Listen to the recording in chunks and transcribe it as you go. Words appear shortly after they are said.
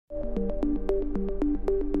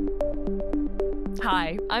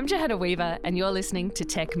Hi, I'm Johanna Weaver, and you're listening to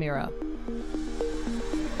Tech Mirror.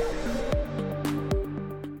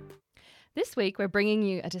 This week, we're bringing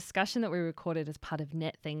you a discussion that we recorded as part of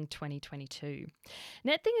NetThing 2022.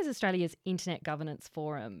 NetThing is Australia's internet governance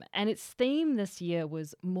forum, and its theme this year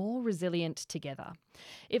was More Resilient Together.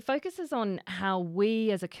 It focuses on how we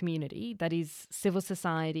as a community, that is civil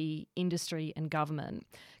society, industry and government,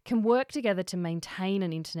 can work together to maintain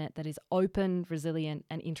an internet that is open, resilient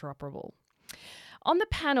and interoperable. On the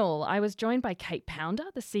panel, I was joined by Kate Pounder,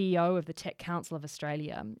 the CEO of the Tech Council of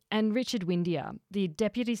Australia, and Richard Windier, the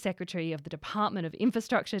Deputy Secretary of the Department of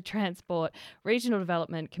Infrastructure, Transport, Regional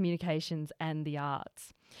Development, Communications and the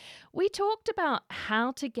Arts. We talked about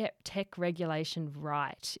how to get tech regulation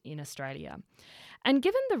right in Australia. And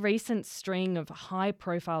given the recent string of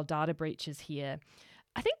high-profile data breaches here,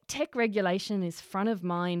 I think tech regulation is front of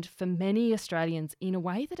mind for many Australians in a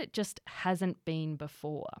way that it just hasn't been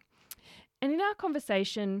before. And in our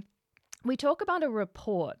conversation, we talk about a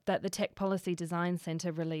report that the Tech Policy Design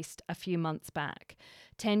Centre released a few months back,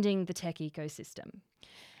 Tending the Tech Ecosystem.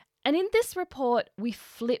 And in this report, we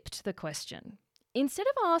flipped the question. Instead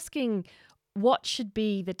of asking what should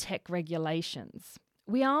be the tech regulations,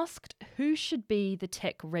 we asked who should be the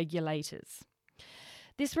tech regulators.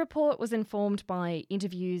 This report was informed by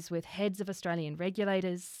interviews with heads of Australian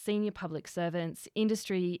regulators, senior public servants,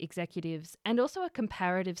 industry executives, and also a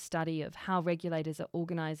comparative study of how regulators are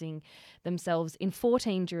organising themselves in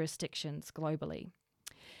 14 jurisdictions globally.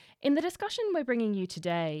 In the discussion we're bringing you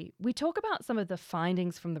today, we talk about some of the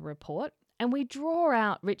findings from the report, and we draw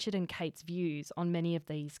out Richard and Kate's views on many of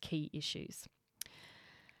these key issues.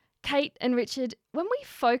 Kate and Richard, when we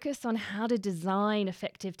focus on how to design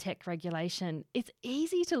effective tech regulation, it's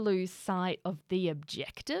easy to lose sight of the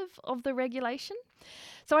objective of the regulation.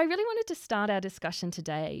 So I really wanted to start our discussion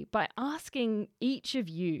today by asking each of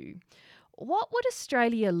you, what would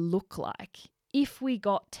Australia look like if we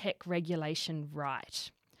got tech regulation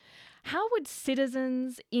right? How would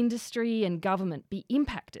citizens, industry and government be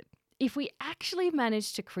impacted if we actually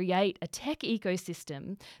manage to create a tech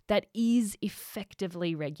ecosystem that is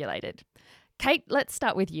effectively regulated? Kate, let's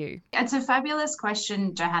start with you. It's a fabulous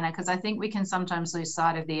question, Johanna, because I think we can sometimes lose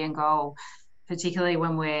sight of the end goal, particularly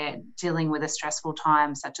when we're dealing with a stressful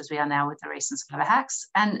time such as we are now with the recent cyber hacks.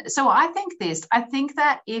 And so I think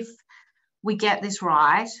that if we get this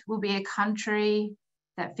right, we'll be a country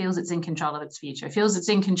that feels it's in control of its future, feels it's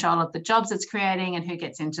in control of the jobs it's creating and who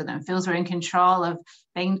gets into them, feels we're in control of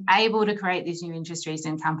being able to create these new industries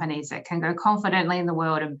and companies that can go confidently in the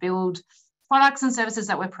world and build products and services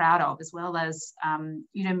that we're proud of, as well as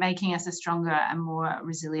making us a stronger and more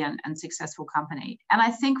resilient and successful company. And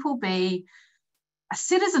I think we'll be a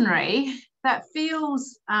citizenry that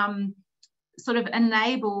feels sort of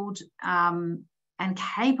enabled and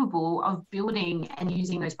capable of building and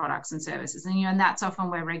using those products and services. And that's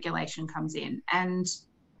often where regulation comes in. And,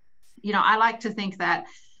 I like to think that,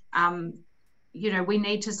 we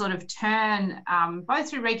need to sort of turn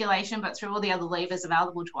both through regulation, but through all the other levers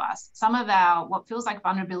available to us, some of our, what feels like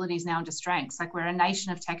vulnerabilities now into strengths. Like we're a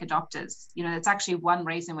nation of tech adopters. It's actually one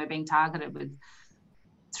reason we're being targeted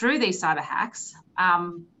through these cyber hacks.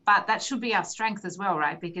 But that should be our strength as well,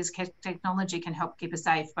 right? Because technology can help keep us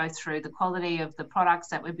safe, both through the quality of the products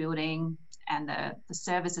that we're building and the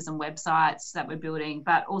services and websites that we're building,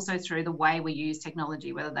 but also through the way we use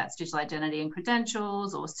technology, whether that's digital identity and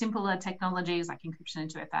credentials or simpler technologies like encryption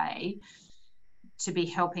and 2FA, to be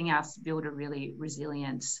helping us build a really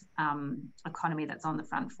resilient economy that's on the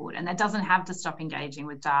front foot. And that doesn't have to stop engaging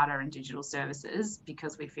with data and digital services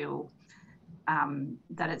because we feel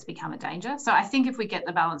that it's become a danger. So I think if we get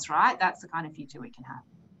the balance right, that's the kind of future we can have.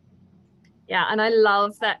 Yeah, and I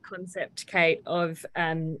love that concept, Kate, of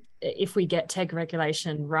if we get tech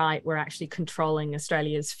regulation right, we're actually controlling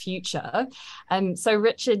Australia's future. So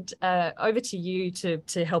Richard, over to you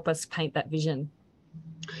to help us paint that vision.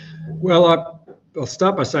 Well, I'll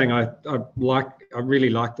start by saying I really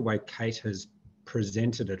like the way Kate has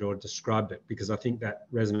presented it or described it, because I think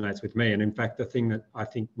that resonates with me. And in fact, the thing that I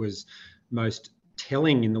think was most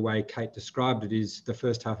telling in the way Kate described it is the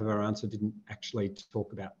first half of our answer didn't actually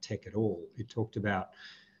talk about tech at all. It talked about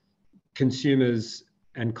consumers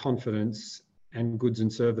and confidence and goods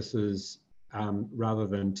and services rather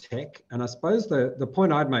than tech. And I suppose the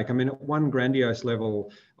point I'd make, at one grandiose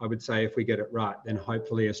level, I would say if we get it right, then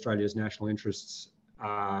hopefully Australia's national interests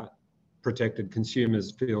are protected,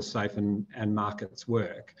 consumers feel safe and markets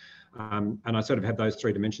work. And I sort of have those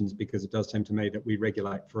three dimensions because it does seem to me that we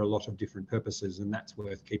regulate for a lot of different purposes, and that's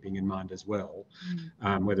worth keeping in mind as well,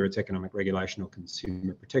 whether it's economic regulation or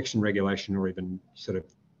consumer protection regulation or even sort of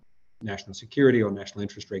national security or national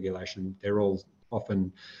interest regulation. They're all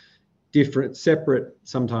often different, separate,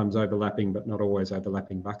 sometimes overlapping, but not always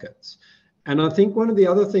overlapping buckets. And I think one of the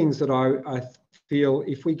other things that I feel,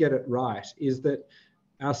 if we get it right, is that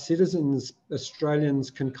our citizens,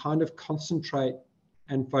 Australians, can kind of concentrate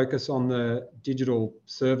and focus on the digital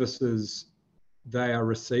services they are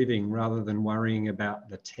receiving rather than worrying about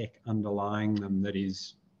the tech underlying them that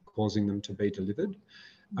is causing them to be delivered.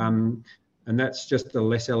 And that's just a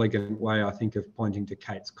less elegant way, I think, of pointing to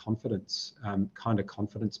Kate's confidence, kind of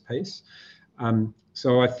confidence piece.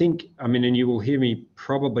 So I think, I mean, and you will hear me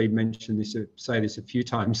probably mention this, say this a few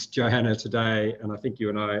times, Johanna, today, and I think you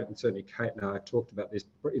and I, and certainly Kate and I, talked about this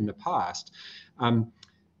in the past.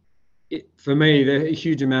 For me, a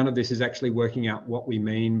huge amount of this is actually working out what we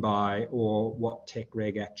mean by, or what tech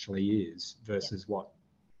reg actually is versus what,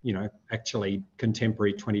 you know, actually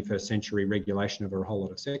contemporary 21st century regulation of a whole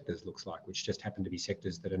lot of sectors looks like, which just happen to be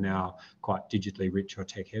sectors that are now quite digitally rich or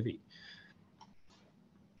tech heavy.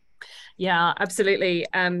 Yeah, absolutely.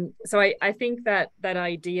 So I think that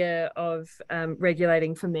idea of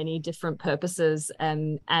regulating for many different purposes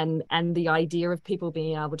and the idea of people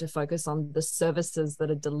being able to focus on the services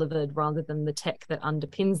that are delivered rather than the tech that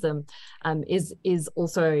underpins them is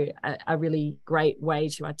also a really great way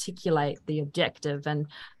to articulate the objective. And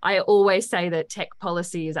I always say that tech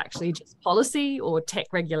policy is actually just policy, or tech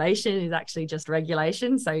regulation is actually just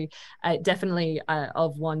regulation. So definitely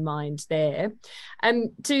of one mind there.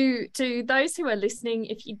 To those who are listening,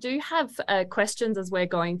 if you do have questions as we're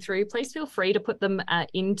going through, please feel free to put them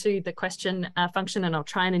into the question function, and I'll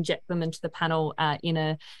try and inject them into the panel in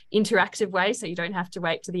an interactive way, so you don't have to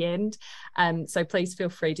wait to the end. So please feel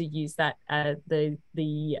free to use that the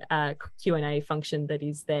Q&A function that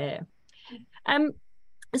is there.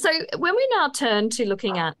 So when we now turn to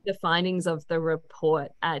looking at the findings of the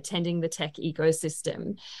report, Tending the Tech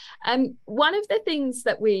Ecosystem, one of the things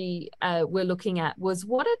that we were looking at was,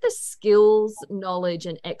 what are the skills, knowledge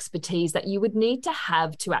and expertise that you would need to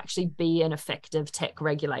have to actually be an effective tech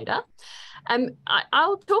regulator?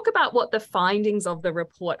 I'll talk about what the findings of the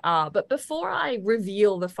report are, but before I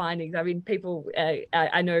reveal the findings, I mean, people,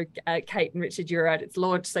 I know Kate and Richard, you're at its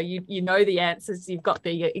launch, so you know the answers, you've got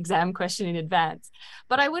the exam question in advance.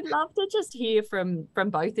 But I would love to just hear from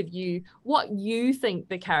both of you what you think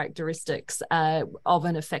the characteristics of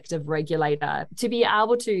an effective regulator to be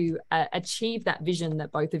able to achieve that vision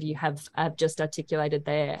that both of you have just articulated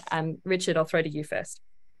there. Richard, I'll throw to you first.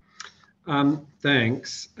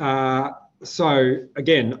 Thanks. So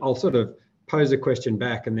again, I'll sort of pose a question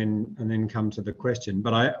back and then come to the question.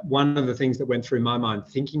 But one of the things that went through my mind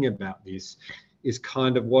thinking about this is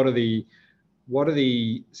kind of what are the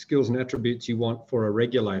skills and attributes you want for a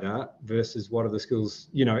regulator versus what are the skills,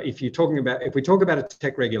 you know, if we talk about a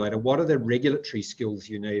tech regulator, what are the regulatory skills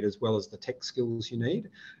you need as well as the tech skills you need?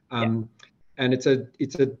 And it's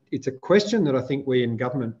a question that I think we in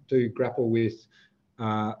government do grapple with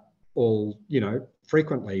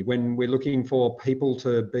frequently when we're looking for people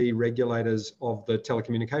to be regulators of the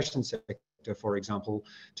telecommunications sector, for example.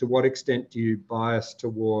 To what extent do you bias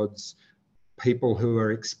towards people who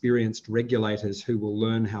are experienced regulators who will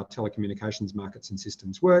learn how telecommunications markets and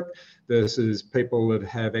systems work versus people that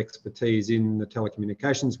have expertise in the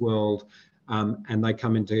telecommunications world and they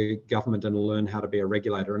come into government and learn how to be a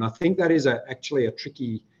regulator? And I think that is actually a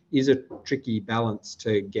tricky balance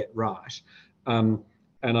to get right.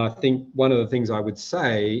 And I think one of the things I would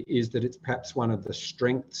say is that it's perhaps one of the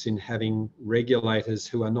strengths in having regulators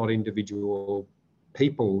who are not individual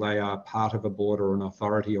people. They are part of a board or an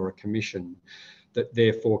authority or a commission that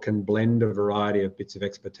therefore can blend a variety of bits of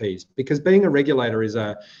expertise. Because being a regulator is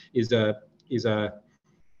a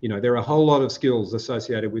you know, there are a whole lot of skills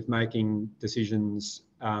associated with making decisions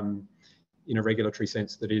in a regulatory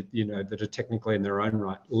sense that are technically in their own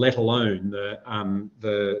right, let alone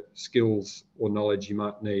the skills or knowledge you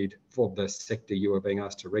might need for the sector you are being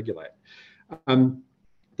asked to regulate.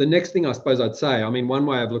 The next thing I suppose I'd say, I mean, one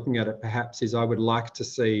way of looking at it perhaps is I would like to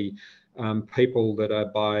see people that are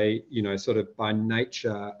by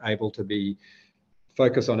nature able to be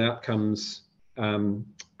focus on outcomes,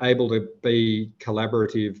 able to be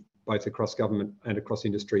collaborative both across government and across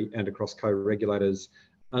industry and across co-regulators,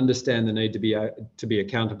 understand the need to be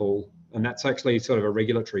accountable, and that's actually sort of a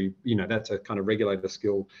regulatory, that's a kind of regulator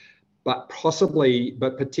skill, but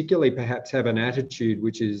particularly perhaps have an attitude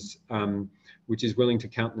which is willing to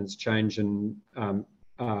countenance change and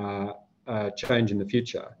change in the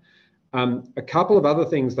future. A couple of other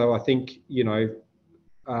things, though, I think I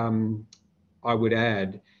would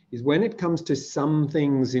add is when it comes to some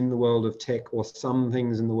things in the world of tech or some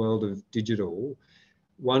things in the world of digital,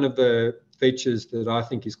 one of the features that I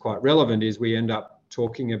think is quite relevant is we end up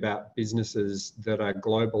talking about businesses that are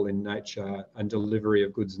global in nature and delivery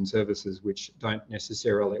of goods and services which don't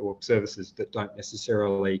necessarily, or services that don't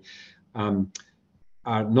necessarily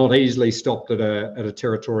are not easily stopped at a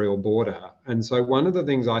territorial border. And so one of the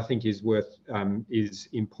things I think is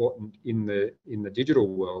important in the digital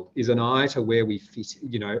world is an eye to where we fit,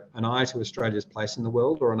 an eye to Australia's place in the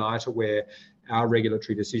world, or an eye to where our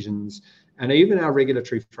regulatory decisions and even our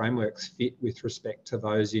regulatory frameworks fit with respect to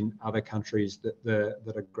those in other countries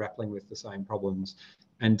that are grappling with the same problems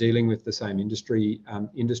and dealing with the same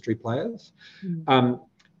industry players.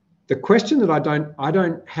 The question that I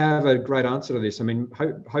don't have a great answer to this. I mean,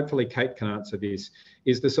 hopefully Kate can answer this,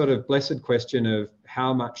 is the sort of blessed question of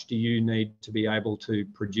how much do you need to be able to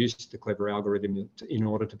produce the clever algorithm in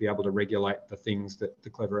order to be able to regulate the things that the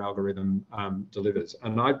clever algorithm delivers.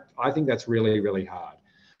 And I think that's really, really hard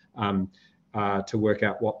to work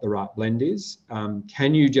out what the right blend is.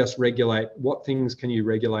 Can you just regulate, what things can you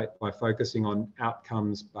regulate by focusing on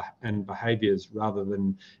outcomes and behaviours rather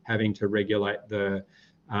than having to regulate the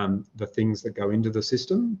things that go into the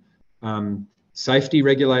system? Safety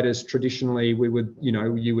regulators, traditionally,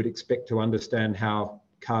 you would expect to understand how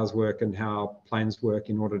cars work and how planes work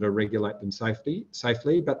in order to regulate them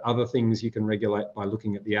safely. But other things you can regulate by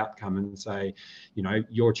looking at the outcome and say,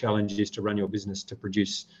 your challenge is to run your business to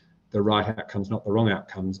produce the right outcomes, not the wrong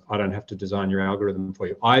outcomes. I don't have to design your algorithm for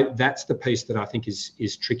you. That's the piece that I think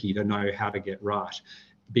is tricky to know how to get right,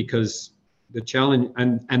 because the challenge,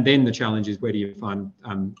 and then the challenge is where do you find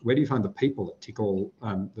the people that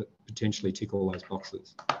that potentially tick all those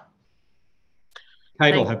boxes?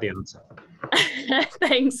 Kate will have the answer.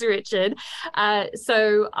 Thanks, Richard.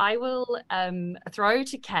 So I will throw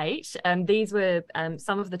to Kate. These were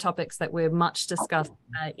some of the topics that were much discussed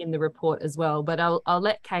in the report as well, but I'll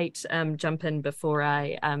let Kate jump in before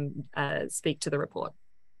I speak to the report.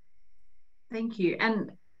 Thank you.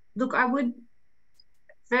 And look, I would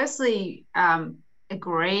firstly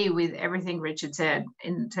agree with everything Richard said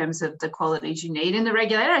in terms of the qualities you need in the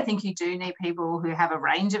regulator. I think you do need people who have a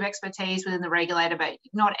range of expertise within the regulator, but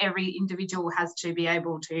not every individual has to be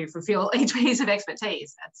able to fulfill each piece of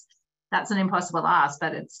expertise. That's an impossible ask,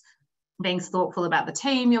 but it's being thoughtful about the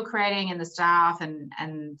team you're creating and the staff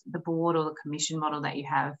and the board or the commission model that you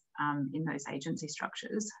have in those agency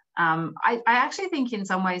structures. I actually think in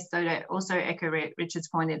some ways, though, to also echo Richard's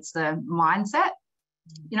point, it's the mindset,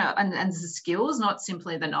 and the skills, not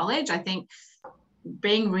simply the knowledge. I think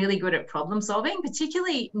being really good at problem solving,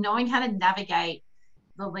 particularly knowing how to navigate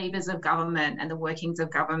the levers of government and the workings of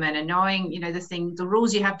government, and knowing, the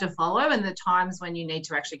rules you have to follow and the times when you need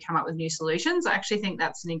to actually come up with new solutions. I actually think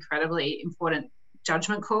that's an incredibly important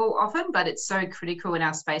judgment call often, but it's so critical in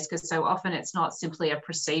our space because so often it's not simply a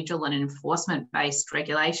procedural and enforcement-based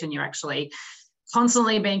regulation. You're actually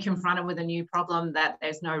constantly being confronted with a new problem that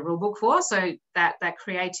there's no rule book for. So that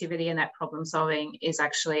creativity and that problem solving is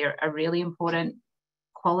actually a really important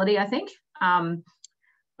quality, I think.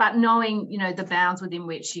 But knowing, the bounds within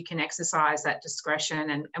which you can exercise that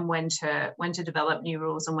discretion and when to develop new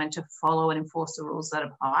rules and when to follow and enforce the rules that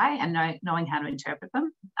apply, and knowing how to interpret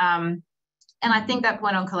them. And I think that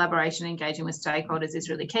point on collaboration, engaging with stakeholders is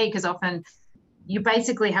really key, because often you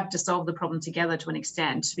basically have to solve the problem together to an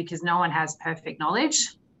extent, because no one has perfect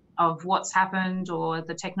knowledge of what's happened or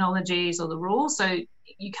the technologies or the rules. So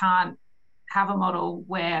you can't have a model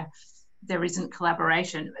where there isn't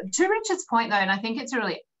collaboration. To Richard's point, though, and I think it's a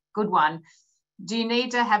really good one, do you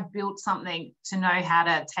need to have built something to know how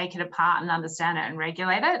to take it apart and understand it and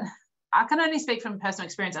regulate it? I can only speak from personal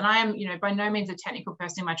experience, and I am, by no means a technical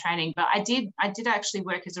person in my training, but I did actually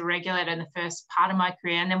work as a regulator in the first part of my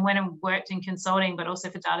career, and then went and worked in consulting, but also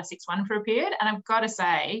for Data 6.1 for a period. And I've got to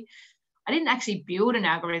say, I didn't actually build an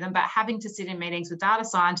algorithm, but having to sit in meetings with data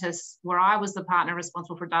scientists where I was the partner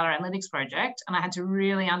responsible for a data analytics project, and I had to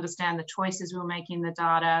really understand the choices we were making in the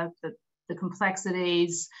data, the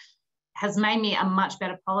complexities, has made me a much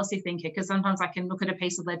better policy thinker, because sometimes I can look at a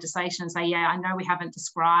piece of legislation and say, yeah, I know we haven't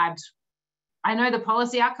described, I know the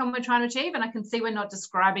policy outcome we're trying to achieve, and I can see we're not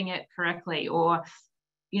describing it correctly. Or,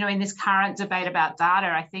 in this current debate about data,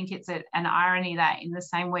 I think it's an irony that in the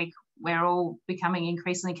same week we're all becoming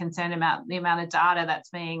increasingly concerned about the amount of data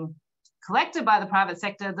that's being collected by the private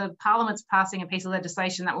sector, the Parliament's passing a piece of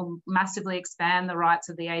legislation that will massively expand the rights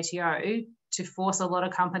of the ATO to force a lot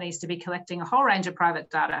of companies to be collecting a whole range of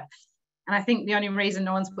private data. And I think the only reason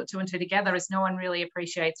no one's put two and two together is no one really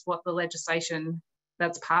appreciates what the legislation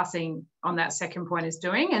that's passing on that second point is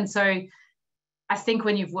doing. And so I think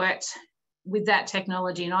when you've worked with that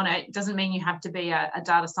technology and on it, it doesn't mean you have to be a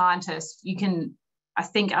data scientist. You can, I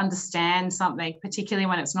think, understand something, particularly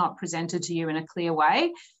when it's not presented to you in a clear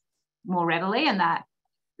way, more readily, and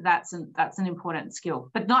that's an important skill.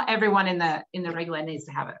 But not everyone in the regulator needs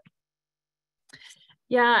to have it.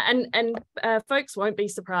 Yeah, and folks won't be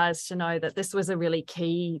surprised to know that this was a really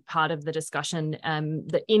key part of the discussion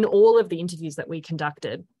that in all of the interviews that we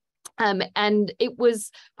conducted. And it was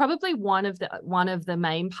probably one of the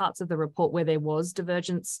main parts of the report where there was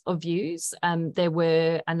divergence of views. There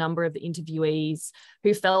were a number of the interviewees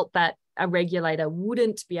who felt that a regulator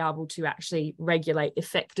wouldn't be able to actually regulate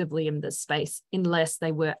effectively in this space unless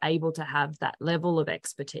they were able to have that level of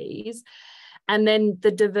expertise. And then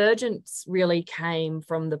the divergence really came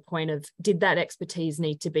from the point of, did that expertise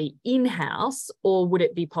need to be in-house, or would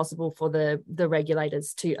it be possible for the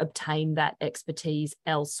regulators to obtain that expertise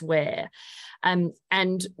elsewhere? And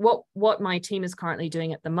what my team is currently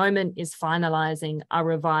doing at the moment is finalising a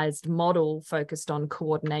revised model focused on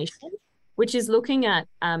coordination, which is looking at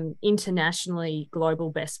internationally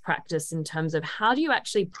global best practice in terms of how do you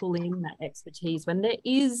actually pull in that expertise when there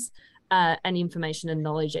is an information and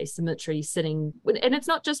knowledge asymmetry sitting, and it's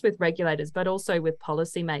not just with regulators, but also with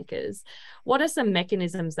policymakers. What are some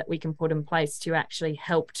mechanisms that we can put in place to actually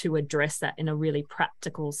help to address that in a really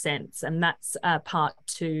practical sense? And that's part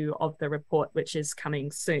 2 of the report, which is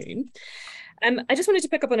coming soon. I just wanted to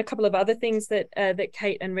pick up on a couple of other things that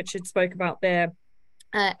Kate and Richard spoke about there.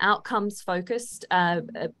 Outcomes-focused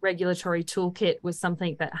regulatory toolkit was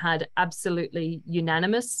something that had absolutely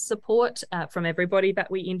unanimous support from everybody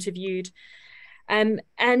that we interviewed. And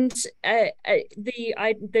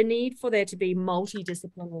the need for there to be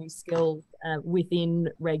multidisciplinary skills within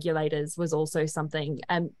regulators was also something.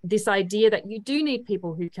 This idea that you do need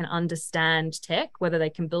people who can understand tech, whether they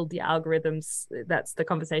can build the algorithms, that's the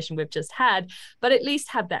conversation we've just had, but at least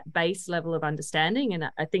have that base level of understanding.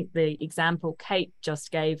 And I think the example Kate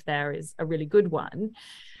just gave there is a really good one.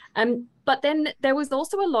 But then there was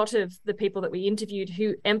also a lot of the people that we interviewed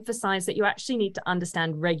who emphasized that you actually need to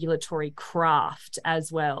understand regulatory craft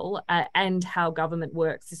as well, and how government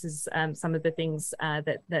works. This is some of the things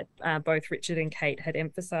that both Richard and Kate had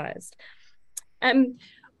emphasized.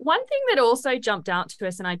 One thing that also jumped out to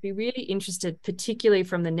us, and I'd be really interested, particularly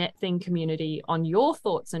from the NetThing community, on your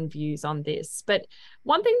thoughts and views on this. But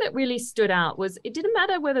one thing that really stood out was it didn't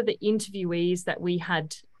matter whether the interviewees that we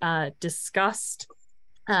had discussed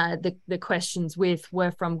the questions with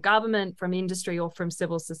were from government, from industry, or from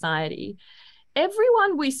civil society.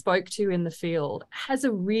 Everyone we spoke to in the field has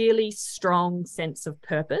a really strong sense of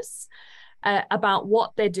purpose about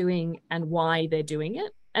what they're doing and why they're doing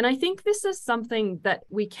it. And I think this is something that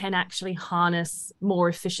we can actually harness more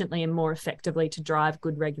efficiently and more effectively to drive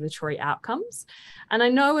good regulatory outcomes. And I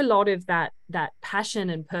know a lot of that passion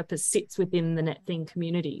and purpose sits within the NetThing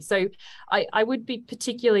community. So I would be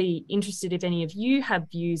particularly interested if any of you have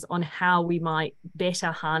views on how we might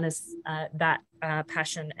better harness that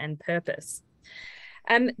passion and purpose.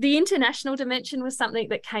 The international dimension was something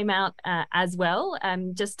that came out as well,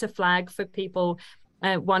 just to flag for people.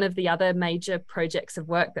 One of the other major projects of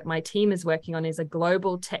work that my team is working on is a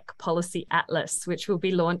global tech policy atlas, which will be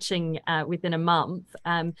launching within a month,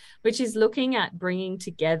 which is looking at bringing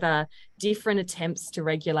together different attempts to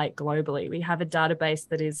regulate globally. We have a database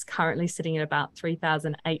that is currently sitting at about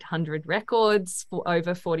 3,800 records for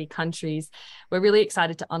over 40 countries. We're really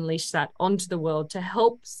excited to unleash that onto the world to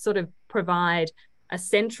help sort of provide a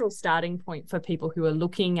central starting point for people who are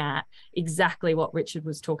looking at exactly what Richard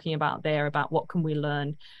was talking about there, about what can we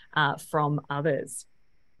learn from others.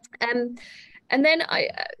 And then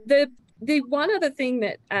the one other thing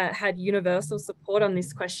that had universal support on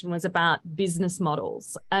this question was about business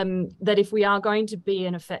models, that if we are going to be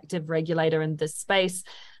an effective regulator in this space,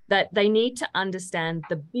 that they need to understand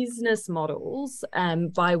the business models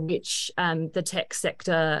by which the tech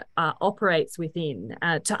sector operates within,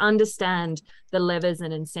 to understand the levers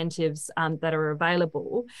and incentives that are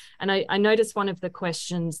available. And I noticed one of the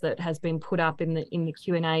questions that has been put up in the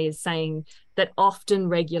Q&A is saying that often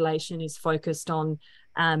regulation is focused on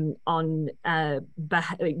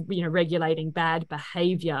regulating bad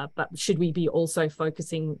behavior, but should we be also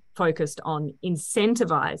focused on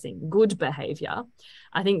incentivizing good behavior?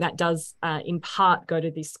 I think that does in part go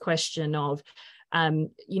to this question of,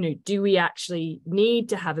 do we actually need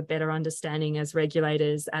to have a better understanding as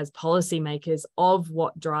regulators, as policymakers, of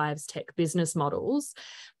what drives tech business models?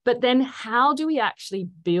 But then how do we actually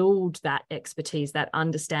build that expertise, that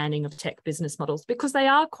understanding of tech business models? Because they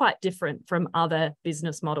are quite different from other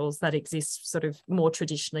business models that exist sort of more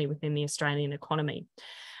traditionally within the Australian economy.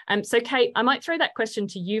 So Kate, I might throw that question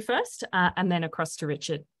to you first and then across to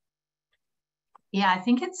Richard. Yeah, I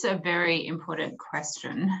think it's a very important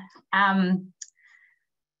question.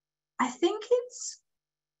 I think it's,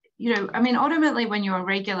 I mean, ultimately, when you're a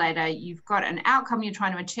regulator, you've got an outcome you're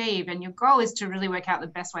trying to achieve, and your goal is to really work out the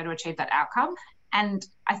best way to achieve that outcome. And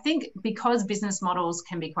I think because business models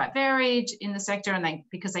can be quite varied in the sector, and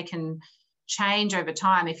because they can change over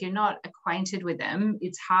time, if you're not acquainted with them,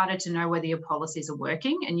 it's harder to know whether your policies are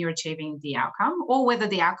working and you're achieving the outcome, or whether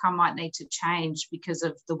the outcome might need to change because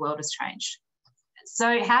of the world has changed.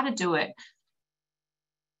 So how to do it?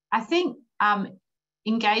 I think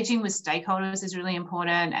engaging with stakeholders is really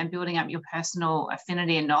important, and building up your personal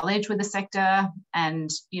affinity and knowledge with the sector. And,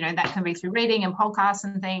 that can be through reading and podcasts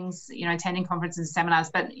and things, attending conferences and seminars,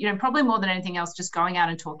 but, probably more than anything else, just going out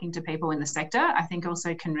and talking to people in the sector, I think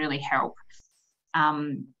also can really help.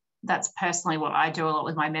 That's personally what I do a lot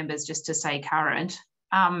with my members, just to stay current.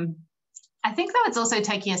 I think though it's also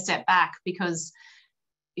taking a step back, because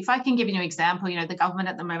if I can give you an example, the government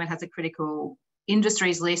at the moment has a critical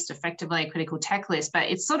industries list, effectively a critical tech list, but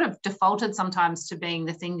it's sort of defaulted sometimes to being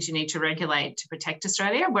the things you need to regulate to protect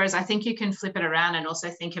Australia. Whereas I think you can flip it around and also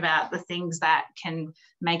think about the things that can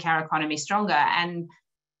make our economy stronger. And,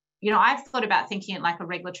 I've thought about thinking it like a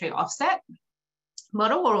regulatory offset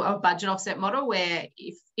model, or a budget offset model, where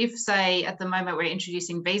if say at the moment we're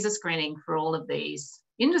introducing visa screening for all of these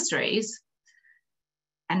industries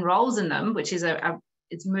and roles in them, which is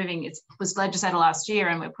it was legislated last year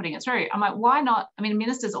and we're putting it through. I'm like, why not? I mean,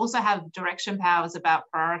 ministers also have direction powers about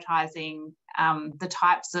prioritising the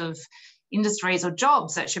types of industries or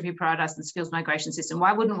jobs that should be prioritised in the skills migration system.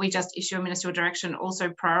 Why wouldn't we just issue a ministerial direction also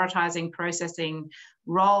prioritising processing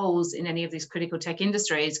roles in any of these critical tech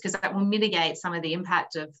industries? Because that will mitigate some of the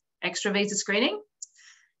impact of extra visa screening.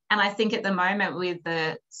 And I think at the moment with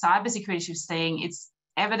the cybersecurity we're seeing, it's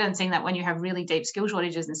evidencing that when you have really deep skill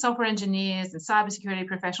shortages in software engineers and cybersecurity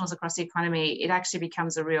professionals across the economy, it actually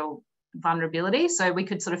becomes a real vulnerability. So we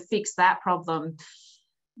could sort of fix that problem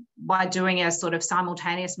by doing a sort of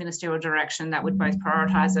simultaneous ministerial direction that would both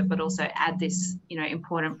prioritise it, but also add this,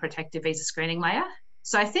 important protective visa screening layer.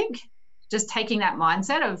 So I think just taking that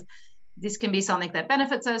mindset of this can be something that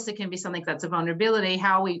benefits us, it can be something that's a vulnerability,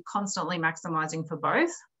 how are we constantly maximising for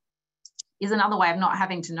both, is another way of not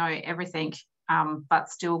having to know everything, but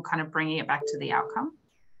still kind of bringing it back to the outcome.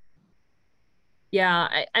 Yeah,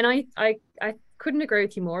 I couldn't agree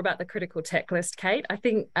with you more about the critical tech list, Kate. I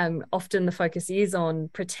think often the focus is on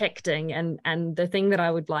protecting, and the thing that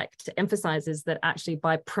I would like to emphasize is that actually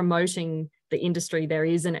by promoting the industry, there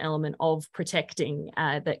is an element of protecting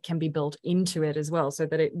that can be built into it as well, so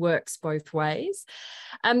that it works both ways.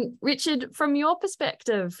 Richard, from your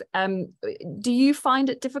perspective, do you find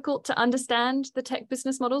it difficult to understand the tech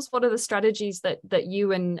business models? What are the strategies that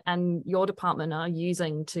you and your department are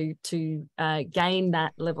using to gain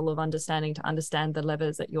that level of understanding, to understand the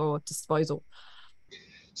levers at your disposal?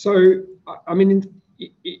 So, I mean,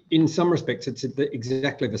 in some respects, it's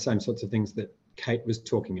exactly the same sorts of things that Kate was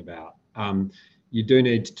talking about. You do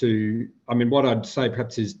need to, I mean, what I'd say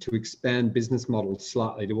perhaps is to expand business models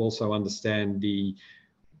slightly to also understand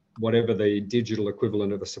whatever the digital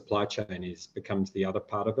equivalent of a supply chain is becomes the other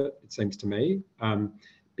part of it, it seems to me,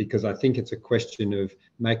 because I think it's a question of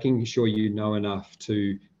making sure you know enough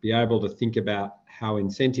to be able to think about how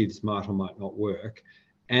incentives might or might not work,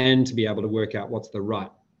 and to be able to work out what's the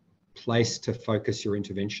right place to focus your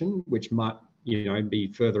intervention, which might,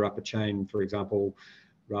 be further up a chain, for example,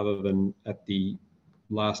 rather than at the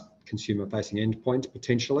last consumer-facing endpoint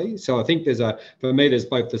potentially. So I think for me, there's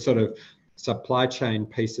both the sort of supply chain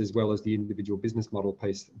piece as well as the individual business model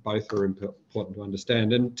piece. Both are important to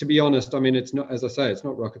understand. And to be honest, I mean, it's not, as I say, it's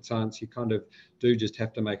not rocket science. You kind of do just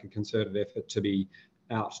have to make a concerted effort to be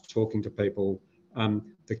out talking to people.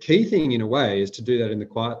 The key thing in a way is to do that in the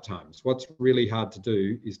quiet times. What's really hard to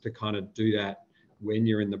do is to kind of do that when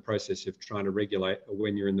you're in the process of trying to regulate, or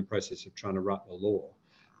when you're in the process of trying to write the law.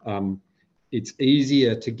 It's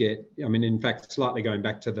easier to get, I mean, in fact, slightly going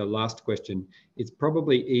back to the last question, it's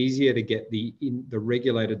probably easier to get the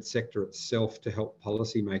regulated sector itself to help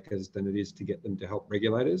policymakers than it is to get them to help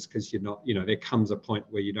regulators, because you're not, there comes a point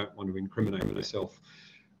where you don't want to incriminate yourself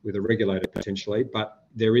with a regulator potentially, but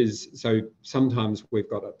there is, so sometimes we've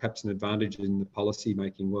got perhaps an advantage in the policy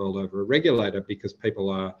making world over a regulator, because people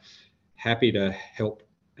are happy to help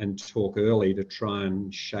and talk early to try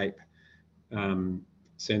and shape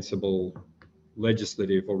sensible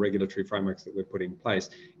legislative or regulatory frameworks that we've put in place.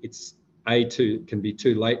 It's can be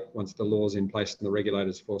too late once the law's in place and the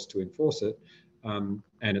regulator's forced to enforce it, and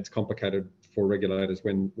it's complicated for regulators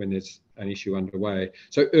when there's an issue underway.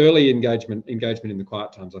 So early engagement in the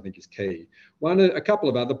quiet times, I think, is key. A couple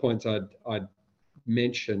of other points I'd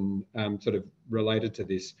mention sort of related to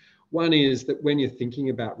this. One is that when you're thinking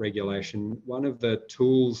about regulation, one of the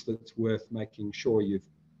tools that's worth making sure you've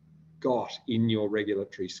got in your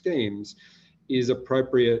regulatory schemes is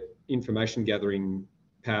appropriate information gathering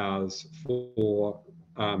powers for,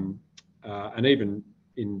 and even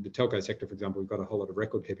in the telco sector, for example, we've got a whole lot of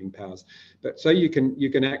record keeping powers. But so you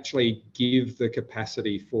can actually give the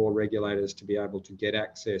capacity for regulators to be able to get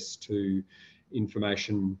access to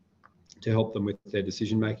information to help them with their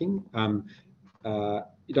decision making.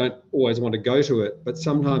 You don't always want to go to it, but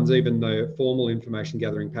sometimes even the formal information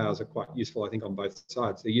gathering powers are quite useful, I think, on both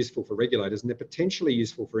sides. They're useful for regulators and they're potentially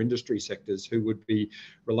useful for industry sectors who would be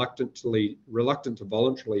reluctant to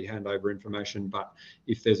voluntarily hand over information, but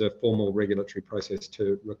if there's a formal regulatory process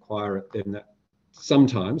to require it, then that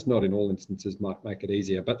sometimes, not in all instances, might make it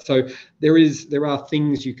easier. But so there are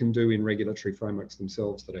things you can do in regulatory frameworks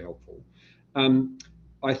themselves that are helpful.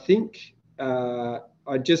 I think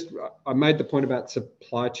I made the point about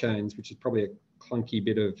supply chains, which is probably a clunky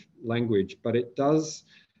bit of language, but it does.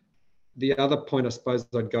 The other point I suppose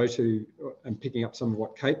I'd go to, and picking up some of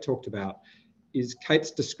what Kate talked about, is Kate's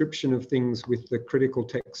description of things with the critical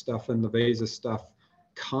tech stuff and the visa stuff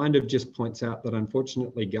kind of just points out that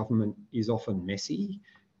unfortunately government is often messy,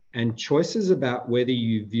 and choices about whether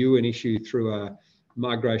you view an issue through a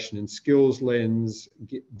migration and skills lens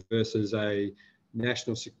versus a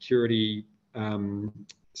national security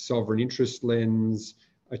sovereign interest lens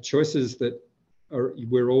are choices that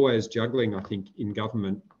we're always juggling, I think, in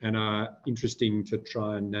government, and are interesting to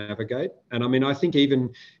try and navigate. And I mean, I think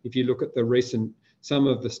even if you look at some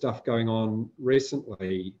of the stuff going on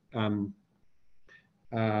recently,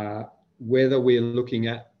 whether we're looking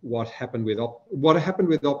at what happened with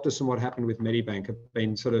Optus and what happened with Medibank have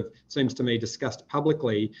been seems to me, discussed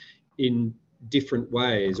publicly in different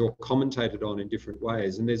ways or commentated on in different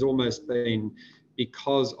ways. And there's almost been,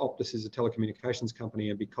 because Optus is a telecommunications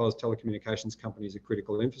company and because telecommunications companies are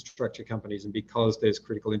critical infrastructure companies and because there's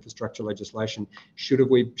critical infrastructure legislation, should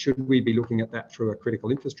we be looking at that through a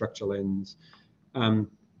critical infrastructure lens?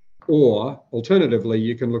 Or alternatively,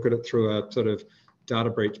 you can look at it through a sort of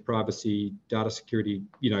data breach, privacy, data security,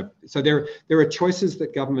 so there are choices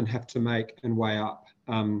that government have to make and weigh up.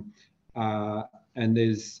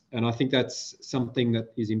 And I think that's something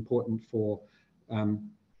that is important for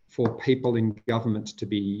people in government to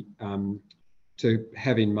be to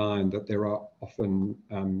have in mind, that there are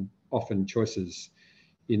often choices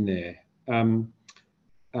in there.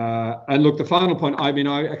 And look, the final point, I mean,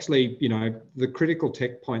 I actually, the critical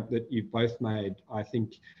tech point that you both made, I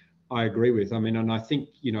think I agree with. I mean, and I think,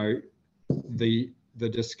 the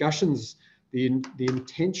discussions, the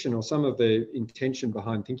intention, or some of the intention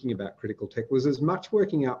behind thinking about critical tech, was as much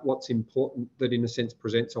working out what's important, that in a sense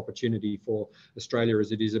presents opportunity for Australia,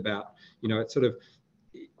 as it is about, it's sort of,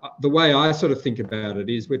 the way I sort of think about it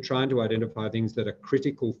is we're trying to identify things that are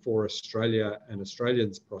critical for Australia and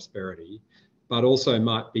Australians' prosperity, but also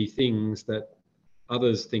might be things that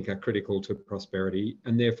others think are critical to prosperity,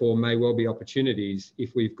 and therefore may well be opportunities,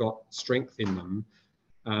 if we've got strength in them,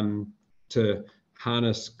 to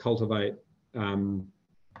harness, cultivate, and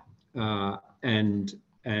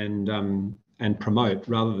promote,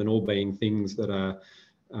 rather than all being things that are,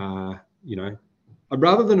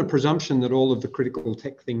 rather than a presumption that all of the critical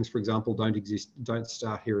tech things, for example, don't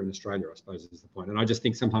start here in Australia, I suppose is the point. And I just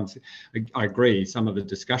think sometimes, I agree, some of the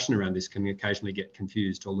discussion around this can occasionally get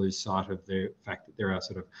confused or lose sight of the fact that there are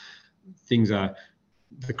sort of things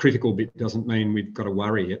the critical bit doesn't mean we've got to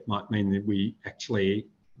worry. It might mean that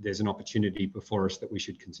there's an opportunity before us that we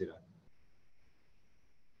should consider.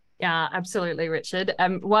 Yeah, absolutely, Richard.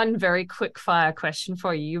 One very quick fire question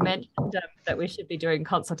for you. You mentioned that we should be doing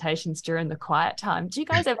consultations during the quiet time. Do you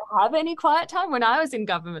guys ever have any quiet time? When I was in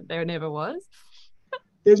government, there never was.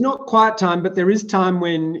 There's not quiet time, but there is time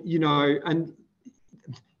when, and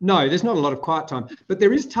no, there's not a lot of quiet time, but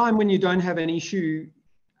there is time when you don't have an issue.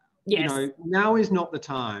 Yes. Now is not the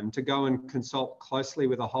time to go and consult closely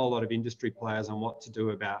with a whole lot of industry players on what to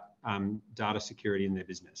do about data security in their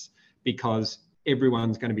business, because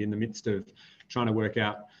everyone's going to be in the midst of trying to work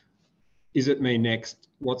out, is it me next?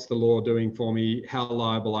 What's the law doing for me? How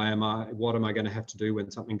liable am I? What am I going to have to do when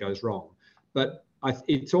something goes wrong? But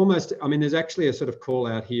it's almost, there's actually a sort of call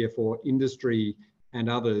out here for industry and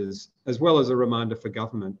others, as well as a reminder for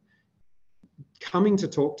government, coming to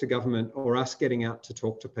talk to government, or us getting out to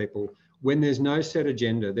talk to people when there's no set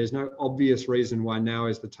agenda, there's no obvious reason why now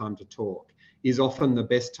is the time to talk, is often the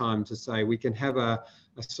best time to say we can have a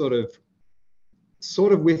sort of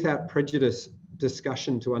without prejudice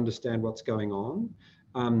discussion to understand what's going on.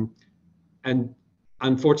 And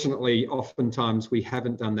unfortunately, oftentimes we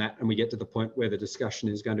haven't done that, and we get to the point where the discussion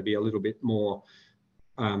is going to be a little bit more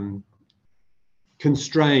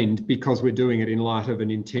constrained because we're doing it in light of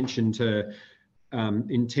an intention to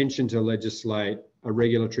legislate a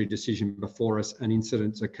regulatory decision before us, an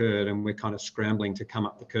incident's occurred, and we're kind of scrambling to come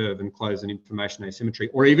up the curve and close an information asymmetry,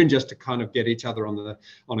 or even just to kind of get each other on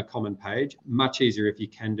a common page. Much easier if you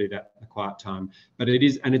can do that in a quiet time. But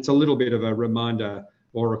it's a little bit of a reminder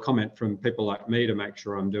or a comment from people like me to make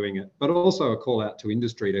sure I'm doing it, but also a call out to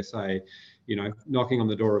industry to say, knocking on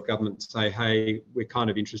the door of government to say, hey, we're kind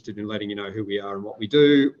of interested in letting you know who we are and what we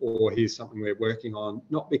do, or here's something we're working on,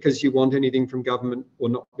 not because you want anything from government or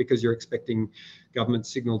not because you're expecting government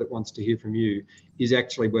signal that wants to hear from you, is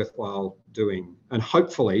actually worthwhile doing. And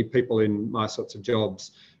hopefully people in my sorts of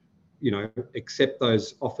jobs, accept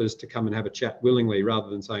those offers to come and have a chat willingly rather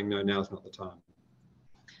than saying, no, now's not the time.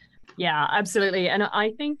 Yeah, absolutely. And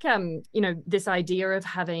I think, this idea of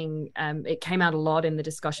having, it came out a lot in the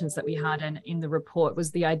discussions that we had and in the report,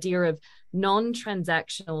 was the idea of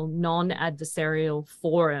non-transactional, non-adversarial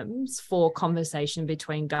forums for conversation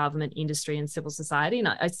between government, industry and civil society. And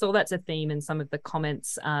I saw that's a theme in some of the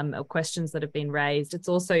comments or questions that have been raised. It's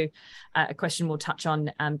also a question we'll touch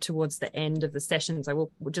on towards the end of the session. So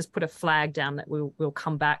we'll just put a flag down that we'll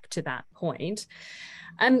come back to that point.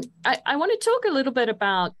 I want to talk a little bit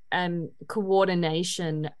about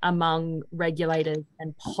coordination among regulators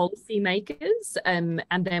and policymakers, and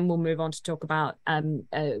then we'll move on to talk about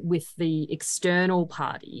with the external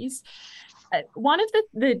parties. One of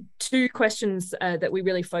the two questions that we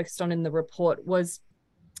really focused on in the report was,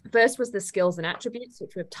 first was the skills and attributes,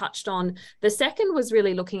 which we've touched on. The second was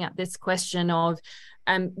really looking at this question of,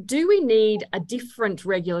 do we need a different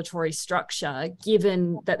regulatory structure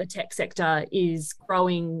given that the tech sector is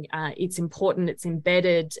growing, it's important, it's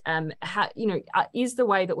embedded, is the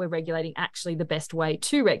way that we're regulating actually the best way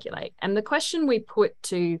to regulate? And the question we put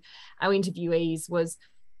to our interviewees was,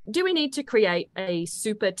 do we need to create a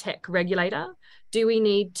super tech regulator? Do we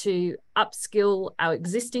need to upskill our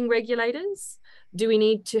existing regulators? Do we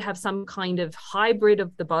need to have some kind of hybrid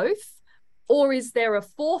of the both? Or is there a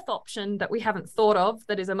fourth option that we haven't thought of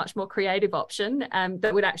that is a much more creative option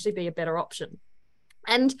that would actually be a better option?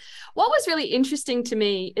 And what was really interesting to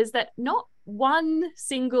me is that not one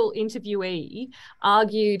single interviewee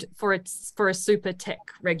argued for a super tech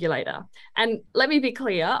regulator. And let me be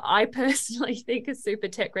clear, I personally think a super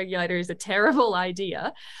tech regulator is a terrible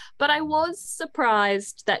idea, but I was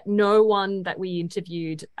surprised that no one that we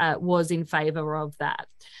interviewed was in favor of that.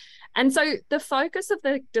 And so the focus of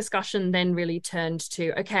the discussion then really turned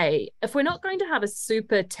to, okay, if we're not going to have a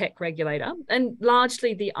super tech regulator, and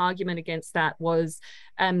largely the argument against that was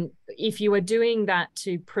if you are doing that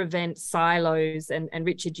to prevent silos, and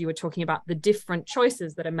Richard, you were talking about the different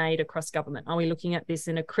choices that are made across government. Are we looking at this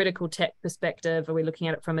in a critical tech perspective? Are we looking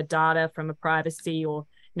at it from a data, from a privacy, or,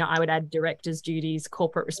 I would add directors' duties,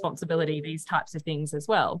 corporate responsibility, these types of things as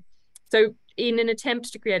well. So in an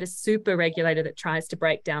attempt to create a super regulator that tries to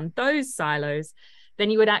break down those silos, then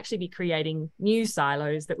you would actually be creating new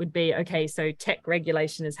silos that would be, okay, so tech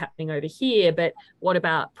regulation is happening over here, but what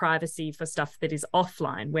about privacy for stuff that is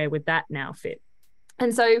offline? Where would that now fit?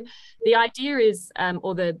 And so the idea is,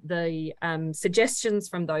 or the suggestions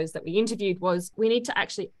from those that we interviewed was, we need to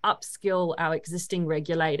actually upskill our existing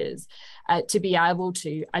regulators to be able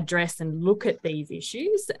to address and look at these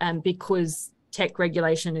issues, because tech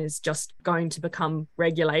regulation is just going to become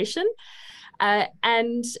regulation.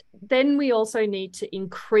 And then we also need to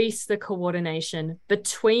increase the coordination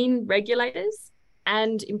between regulators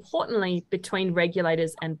and, importantly, between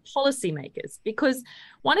regulators and policymakers. Because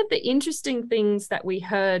one of the interesting things that we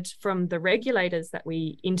heard from the regulators that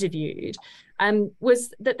we interviewed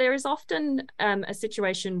was that there is often a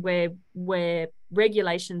situation where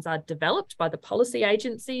regulations are developed by the policy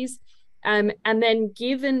agencies, and then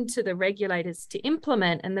given to the regulators to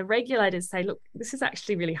implement, and the regulators say, look, this is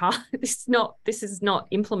actually really hard. This is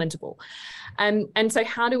not implementable. And so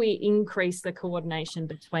how do we increase the coordination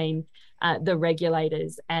between the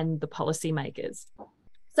regulators and the policymakers?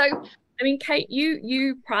 So, I mean, Kate,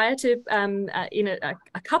 you prior to in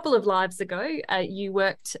a couple of lives ago, you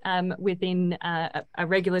worked within a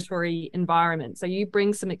regulatory environment. So you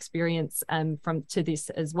bring some experience to this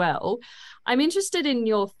as well. I'm interested in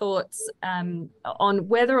your thoughts on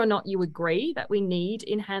whether or not you agree that we need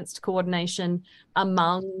enhanced coordination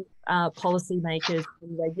among policymakers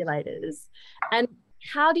and regulators, and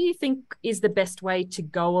how do you think is the best way to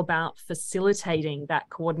go about facilitating that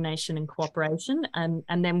coordination and cooperation? And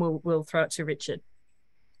then we'll throw it to Richard.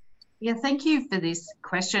 Yeah, thank you for this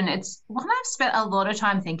question. It's one I've spent a lot of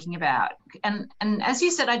time thinking about. And as you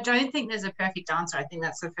said, I don't think there's a perfect answer. I think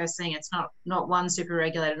that's the first thing. It's not one super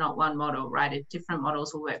regulator, not one model, right? Different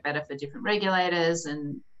models will work better for different regulators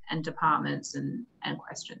and departments and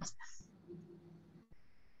questions.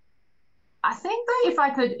 I think that if I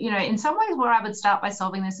could, in some ways where I would start by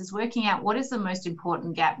solving this is working out what is the most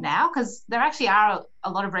important gap now, because there actually are a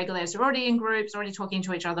lot of regulators who are already in groups, already talking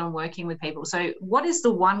to each other and working with people. So what is the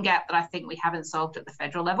one gap that I think we haven't solved at the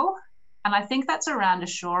federal level? And I think that's around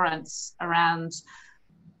assurance, around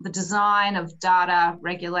the design of data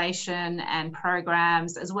regulation and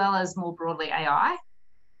programs, as well as more broadly AI.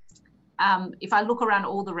 If I look around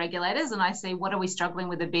all the regulators and I see what are we struggling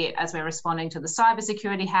with a bit as we're responding to the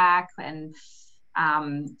cybersecurity hack and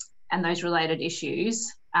those related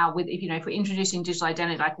issues, if we're introducing digital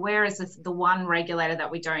identity, like where is the one regulator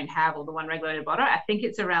that we don't have, or the one regulated body? I think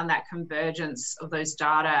it's around that convergence of those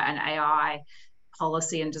data and AI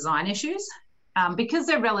policy and design issues, because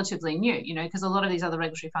they're relatively new. Because a lot of these other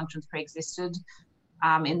regulatory functions pre-existed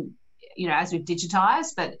as we've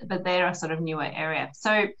digitized, but they're a sort of newer area.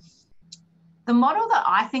 So the model that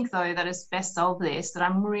I think, though, that has best solved this, that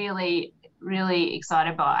I'm really, really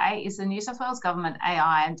excited by, is the New South Wales Government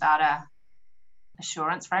AI and Data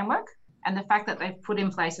Assurance Framework, and the fact that they've put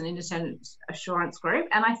in place an independent assurance group.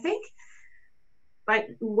 And I think,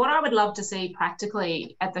 what I would love to see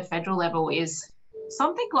practically at the federal level is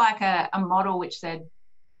something like a model which said,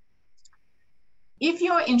 if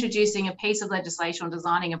you're introducing a piece of legislation or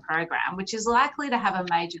designing a program which is likely to have a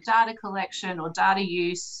major data collection or data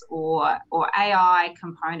use or AI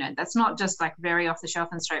component that's not just like very off the shelf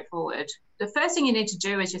and straightforward, the first thing you need to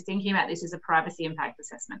do as you're thinking about this is a privacy impact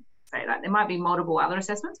assessment. So there might be multiple other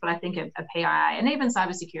assessments, but I think a PIA and even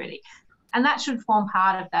cybersecurity. And that should form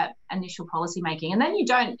part of that initial policy making. And then you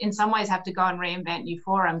don't, in some ways, have to go and reinvent new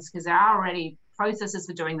forums, because there are already processes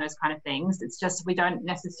for doing those kind of things. It's just we don't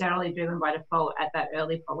necessarily do them by default at that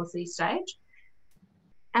early policy stage.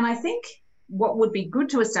 And I think what would be good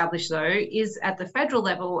to establish, though, is at the federal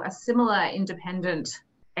level, a similar independent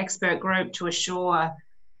expert group to assure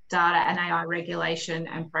data and AI regulation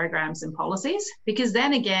and programs and policies, because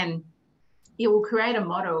then again, it will create a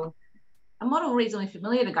model reasonably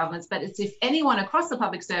familiar to governments, but it's if anyone across the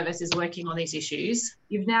public service is working on these issues,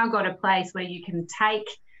 you've now got a place where you can take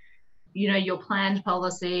your planned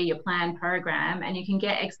policy, your planned program, and you can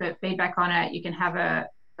get expert feedback on it. You can have a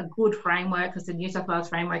good framework, because the New South Wales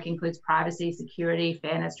framework includes privacy, security,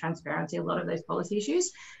 fairness, transparency, a lot of those policy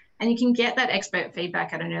issues. And you can get that expert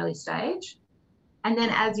feedback at an early stage. And then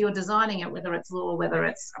as you're designing it, whether it's law, whether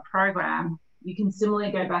it's a program, you can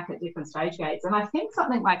similarly go back at different stage gates. And I think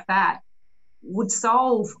something like that would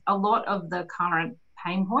solve a lot of the current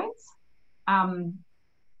pain points,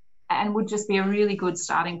 and would just be a really good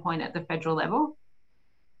starting point at the federal level.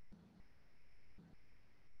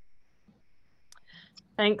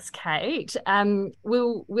 Thanks, Kate.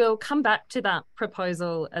 We'll come back to that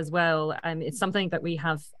proposal as well. It's something that we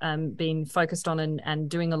have been focused on and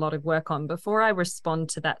doing a lot of work on. Before I respond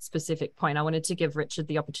to that specific point, I wanted to give Richard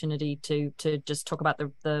the opportunity to just talk about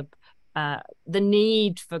the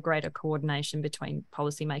need for greater coordination between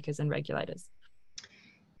policymakers and regulators.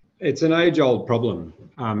 It's an age-old problem,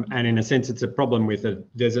 and in a sense, it's a problem with it.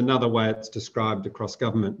 There's another way it's described across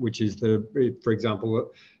government, which is for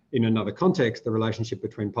example, in another context, the relationship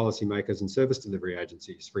between policymakers and service delivery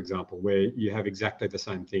agencies, for example, where you have exactly the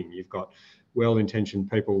same thing. You've got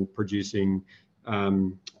well-intentioned people producing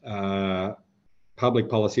public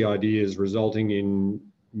policy ideas, resulting in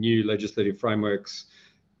new legislative frameworks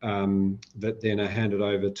that then are handed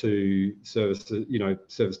over to service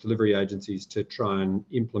delivery agencies to try and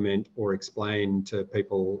implement or explain to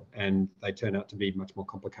people, and they turn out to be much more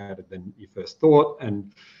complicated than you first thought.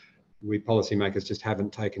 And we policymakers just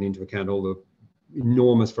haven't taken into account all the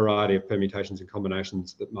enormous variety of permutations and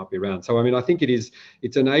combinations that might be around. So, I mean, I think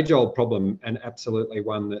it's an age-old problem, and absolutely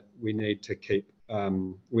one that we need to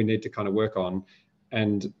kind of work on.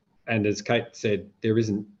 And as Kate said, there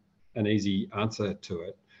isn't an easy answer to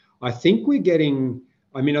it. I think I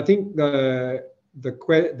think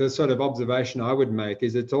the sort of observation I would make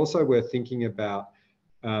is it's also worth thinking about,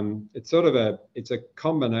 it's a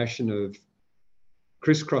combination of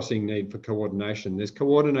crisscrossing need for coordination. There's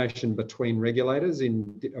coordination between regulators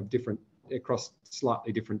across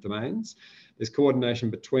slightly different domains. There's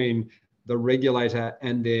coordination between the regulator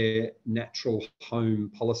and their natural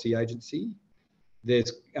home policy agency.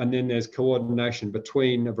 And then there's coordination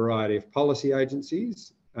between a variety of policy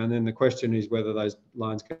agencies. And then the question is whether those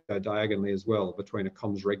lines go diagonally as well between a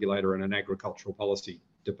comms regulator and an agricultural policy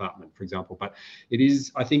department, for example. But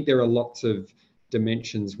I think there are lots of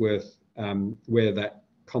dimensions worth where that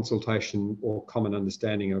consultation or common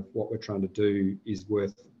understanding of what we're trying to do is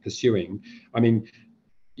worth pursuing. I mean,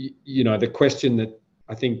 you know, the question that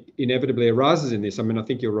I think inevitably arises in this, I mean, I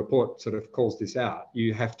think your report sort of calls this out.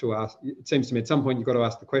 You have to ask, it seems to me at some point you've got to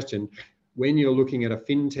ask the question, when you're looking at a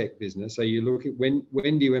fintech business, are you looking,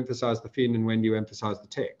 when do you emphasize the fin and when do you emphasize the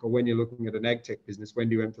tech? Or when you're looking at an ag tech business, when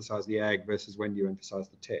do you emphasize the ag versus when do you emphasize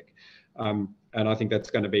the tech? And I think that's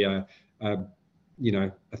going to be a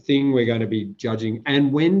thing we're going to be judging.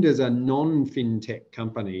 And when does a non-fintech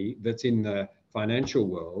company that's in the financial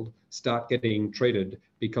world start getting treated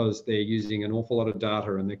because they're using an awful lot of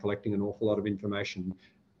data and they're collecting an awful lot of information,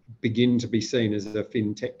 begin to be seen as a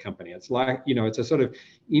fintech company? It's like, you know, it's a sort of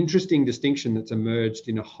interesting distinction that's emerged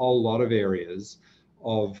in a whole lot of areas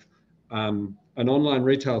of an online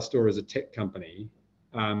retail store as a tech company,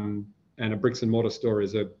 and a bricks and mortar store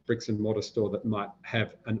is a bricks and mortar store that might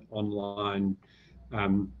have an online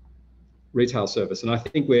retail service. And I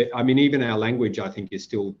think even our language, I think, is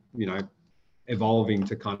still, you know, evolving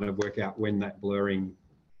to kind of work out when that blurring,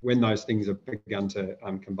 when those things have begun to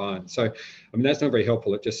combine. So, I mean, that's not very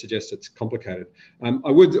helpful. It just suggests it's complicated.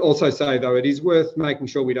 I would also say, though, it is worth making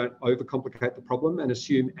sure we don't overcomplicate the problem and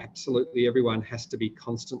assume absolutely everyone has to be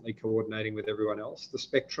constantly coordinating with everyone else. The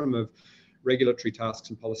spectrum of regulatory tasks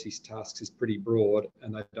and policy tasks is pretty broad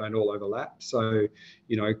and they don't all overlap. So,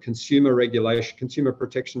 you know, consumer regulation, consumer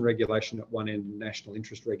protection regulation at one end and national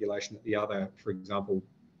interest regulation at the other, for example,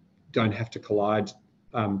 don't have to collide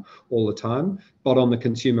all the time. But on the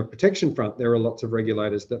consumer protection front, there are lots of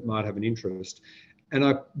regulators that might have an interest.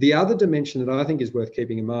 And the other dimension that I think is worth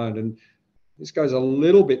keeping in mind, and this goes a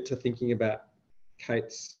little bit to thinking about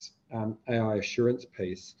Kate's AI assurance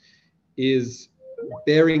piece, is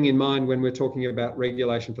bearing in mind when we're talking about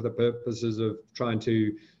regulation for the purposes of trying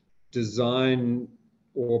to design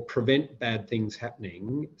or prevent bad things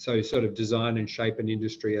happening, so sort of design and shape an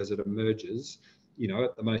industry as it emerges. You know,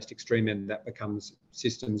 at the most extreme end, that becomes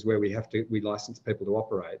systems where we license people to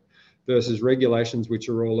operate, versus regulations which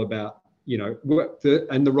are all about, you know,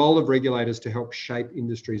 and the role of regulators to help shape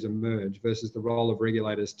industries emerge versus the role of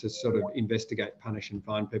regulators to sort of investigate, punish and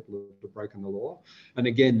fine people who have broken the law. And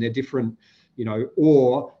again, they're different, you know,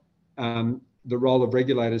 or the role of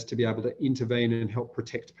regulators to be able to intervene and help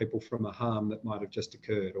protect people from a harm that might have just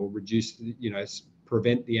occurred, or reduce, you know,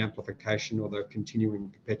 prevent the amplification or the continuing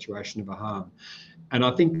perpetuation of a harm. And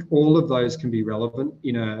I think all of those can be relevant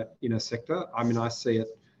in a sector. I mean, I see it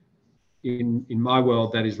in my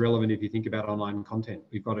world that is relevant if you think about online content.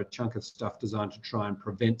 We've got a chunk of stuff designed to try and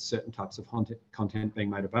prevent certain types of content being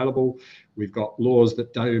made available. We've got laws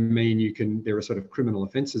that do mean there are sort of criminal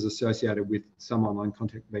offences associated with some online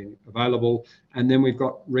content being available. And then we've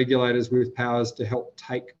got regulators with powers to help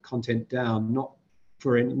take content down, not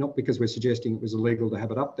because we're suggesting it was illegal to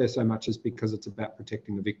have it up there so much as because it's about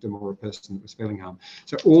protecting the victim or a person that was feeling harm.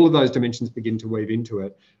 So all of those dimensions begin to weave into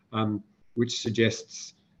it, which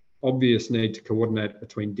suggests obvious need to coordinate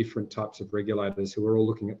between different types of regulators who are all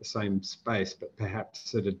looking at the same space, but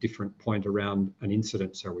perhaps at a different point around an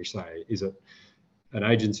incident, shall we say. Is it an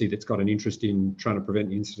agency that's got an interest in trying to prevent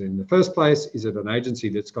an incident in the first place? Is it an agency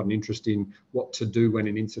that's got an interest in what to do when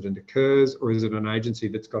an incident occurs? Or is it an agency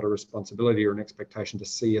that's got a responsibility or an expectation to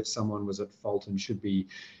see if someone was at fault and should be,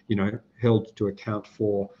 you know, held to account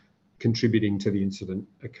for contributing to the incident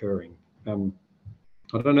occurring? I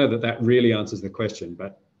don't know that really answers the question,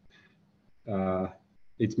 but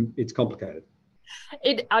it's complicated.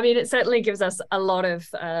 It certainly gives us a lot of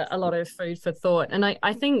food for thought, and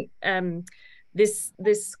I think this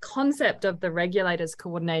concept of the regulators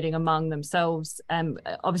coordinating among themselves,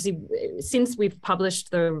 obviously, since we've published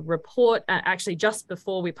the report, actually just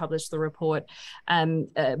before we published the report,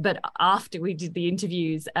 but after we did the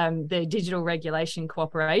interviews, the Digital Regulation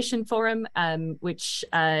Cooperation Forum, the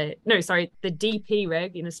DP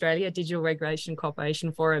Reg in Australia, Digital Regulation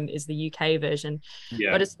Cooperation Forum, is the UK version.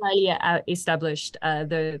 Yeah. But Australia established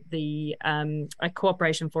a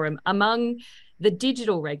cooperation forum among the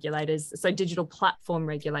digital regulators, so digital platform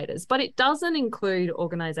regulators, but it doesn't include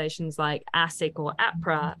organisations like ASIC or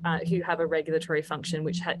APRA, who have a regulatory function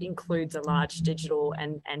which includes a large digital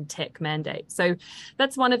and tech mandate. So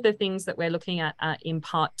that's one of the things that we're looking at in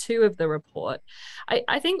part 2 of the report.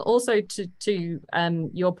 I think also to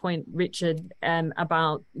your point, Richard,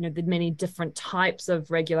 about, you know, the many different types of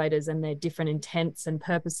regulators and their different intents and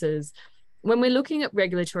purposes. When we're looking at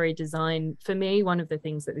regulatory design, for me, one of the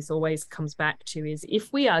things that this always comes back to is,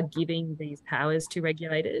 if we are giving these powers to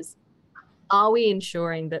regulators, are we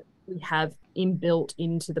ensuring that we have inbuilt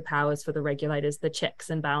into the powers for the regulators, the checks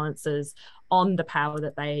and balances on the power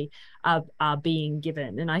that they are being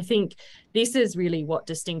given. And I think this is really what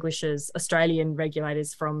distinguishes Australian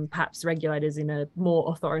regulators from perhaps regulators in a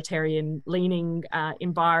more authoritarian leaning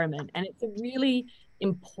environment. And it's a really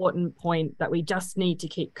important point that we just need to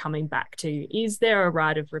keep coming back to. Is there a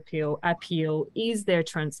right of appeal? Is there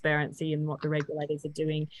transparency in what the regulators are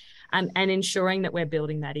doing? And ensuring that we're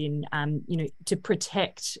building that in, to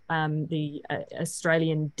protect the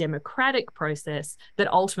Australian democratic process,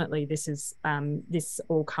 that ultimately this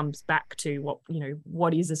all comes back to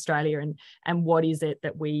what is Australia and what is it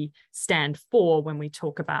that we stand for when we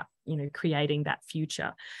talk about, creating that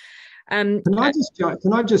future. Can I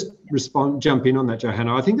just jump in on that,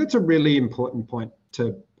 Johanna? I think that's a really important point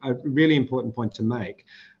to make,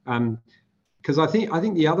 because I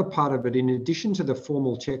think the other part of it, in addition to the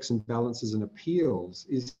formal checks and balances and appeals,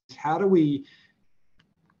 is how do we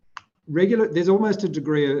regulate? There's almost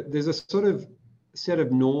there's a sort of set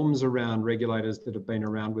of norms around regulators that have been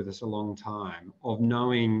around with us a long time, of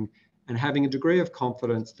knowing and having a degree of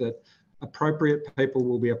confidence that appropriate people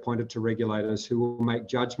will be appointed to regulators who will make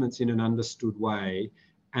judgments in an understood way,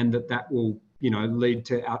 and that will lead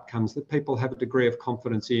to outcomes that people have a degree of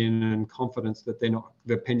confidence in, and confidence that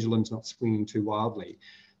the pendulum's not swinging too wildly.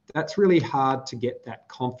 That's really hard to get that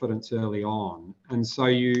confidence early on. And so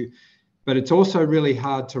but it's also really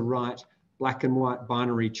hard to write black and white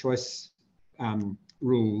binary choice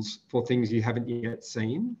rules for things you haven't yet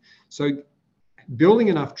seen. So building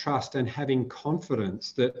enough trust and having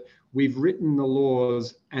confidence that we've written the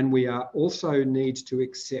laws, and we are also need to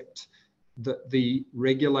accept that the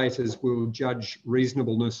regulators will judge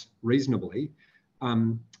reasonableness reasonably,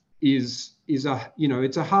 it's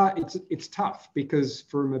tough, because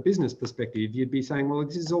from a business perspective, you'd be saying, well,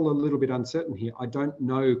 this is all a little bit uncertain here. I don't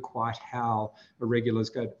know quite how a regulator's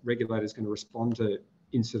going to respond to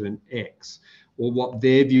incident X, or what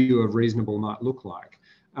their view of reasonable might look like.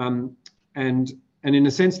 And in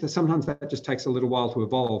a sense, that sometimes that just takes a little while to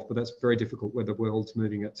evolve, but that's very difficult where the world's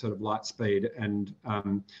moving at sort of light speed, and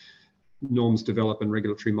norms develop and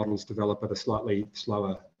regulatory models develop at a slightly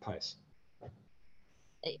slower pace.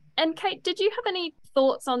 And Kate, did you have any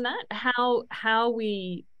thoughts on that? How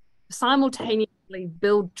we simultaneously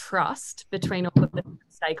build trust between all of the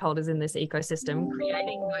stakeholders in this ecosystem,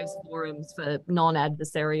 creating those forums for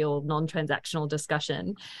non-adversarial, non-transactional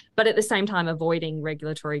discussion, but at the same time avoiding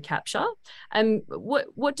regulatory capture?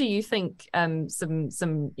 What do you think some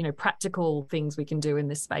practical things we can do in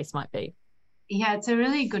this space might be? Yeah, it's a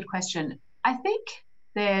really good question. I think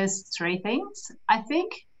there's three things. I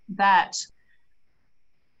think that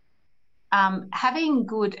having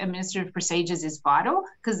good administrative procedures is vital,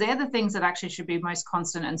 because they're the things that actually should be most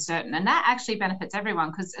constant and certain. And that actually benefits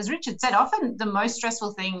everyone, because as Richard said, often the most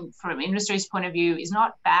stressful thing from industry's point of view is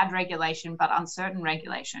not bad regulation, but uncertain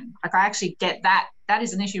regulation. Like, I actually get that. That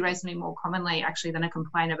is an issue raised to me more commonly actually than a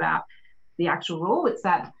complaint about the actual rule. It's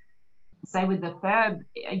that, say with the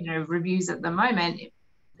FIRB, reviews at the moment,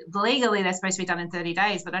 legally they're supposed to be done in 30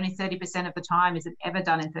 days, but only 30% of the time is it ever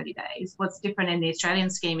done in 30 days. What's different in the Australian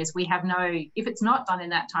scheme is we have if it's not done in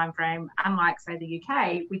that time frame, unlike say the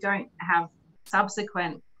UK, we don't have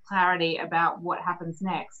subsequent clarity about what happens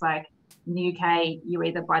next. Like in the UK, you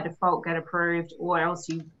either by default get approved, or else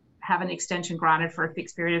you have an extension granted for a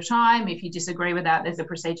fixed period of time. If you disagree with that, there's a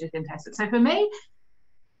procedure to contest it. So for me,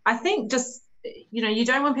 I think just, you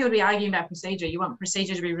don't want people to be arguing about procedure. You want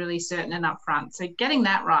procedure to be really certain and upfront. So getting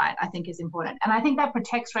that right, I think, is important. And I think that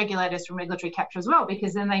protects regulators from regulatory capture as well,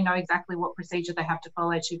 because then they know exactly what procedure they have to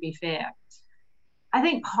follow to be fair. I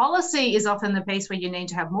think policy is often the piece where you need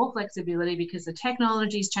to have more flexibility, because the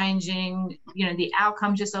technology is changing, the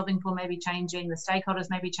outcomes you're solving for may be changing, the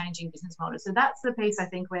stakeholders may be changing business models. So that's the piece, I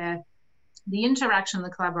think, where the interaction,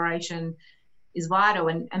 the collaboration is vital,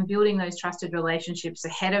 and building those trusted relationships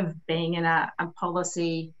ahead of being in a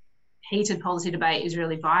heated policy debate is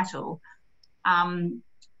really vital. But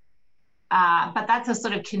that's a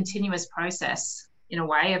sort of continuous process, in a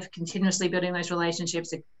way, of continuously building those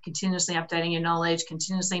relationships, continuously updating your knowledge,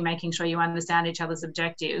 continuously making sure you understand each other's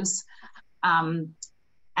objectives. And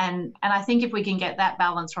I think if we can get that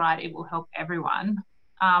balance right, it will help everyone.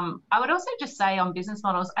 I would also just say on business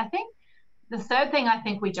models, I think the third thing I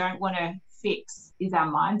think we don't want to fix is our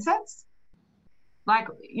mindsets. Like,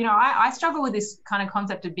 I struggle with this kind of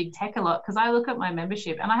concept of big tech a lot, because I look at my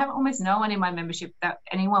membership and I have almost no one in my membership that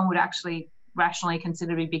anyone would actually rationally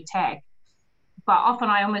consider to be big tech. But often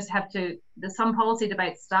I almost have to, some policy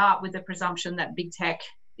debates start with the presumption that big tech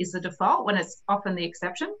is the default, when it's often the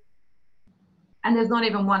exception. And there's not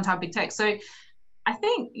even one type of big tech. So I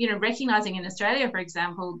think, recognizing in Australia, for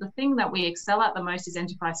example, the thing that we excel at the most is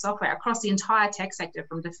enterprise software across the entire tech sector,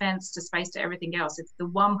 from defense to space to everything else. It's the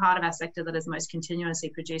one part of our sector that is most continuously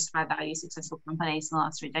produced by value successful companies in the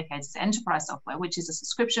last 3 decades. It's enterprise software, which is a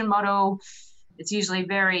subscription model. It's usually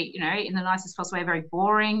very, in the nicest possible way, very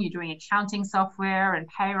boring. You're doing accounting software and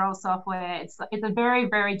payroll software. It's a very,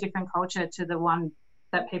 very different culture to the one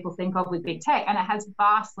that people think of with big tech. And it has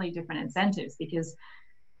vastly different incentives, because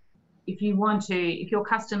if your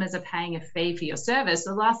customers are paying a fee for your service,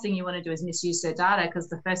 the last thing you want to do is misuse their data, because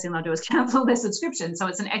the first thing they'll do is cancel their subscription. So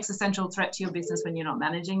it's an existential threat to your business when you're not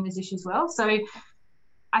managing these issues well. So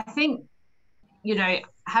I think,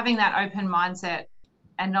 having that open mindset,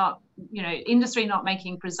 and not, industry not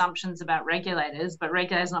making presumptions about regulators, but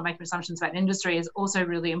regulators not making presumptions about industry, is also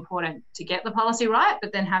really important to get the policy right.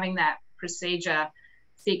 But then having that procedure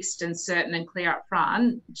fixed and certain and clear up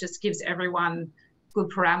front just gives everyone good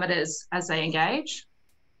parameters as they engage.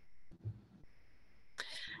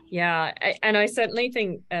 Yeah, and I certainly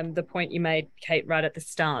think the point you made, Kate, right at the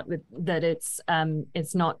start, that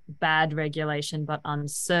it's not bad regulation but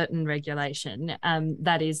uncertain regulation.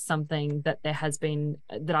 That is something that there has been,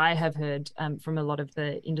 that I have heard from a lot of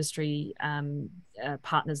the industry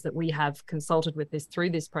partners that we have consulted with through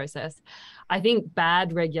this process. I think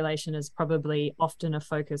bad regulation is probably often a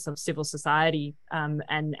focus of civil society, and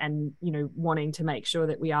wanting to make sure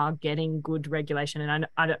that we are getting good regulation. And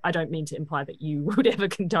I don't mean to imply that you would ever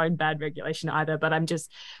condone bad regulation either, but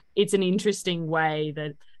it's an interesting way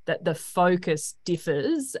that the focus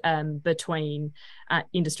differs between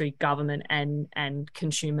industry, government, and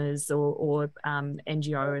consumers, or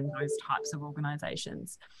NGO and those types of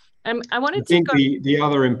organisations. I think the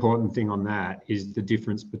other important thing on that is the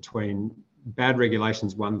difference between bad regulation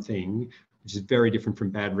is one thing, which is very different from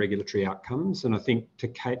bad regulatory outcomes. And I think, to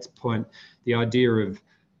Kate's point, the idea of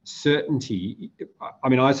certainty,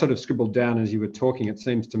 I sort of scribbled down as you were talking, it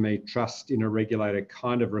seems to me trust in a regulator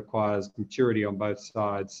kind of requires maturity on both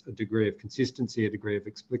sides, a degree of consistency, a degree of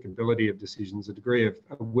explicability of decisions, a degree of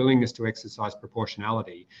a willingness to exercise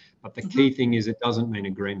proportionality. But the key thing is, it doesn't mean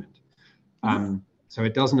agreement. So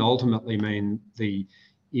it doesn't ultimately mean the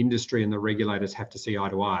industry and the regulators have to see eye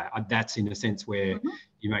to eye. That's in a sense where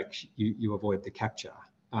you avoid the capture.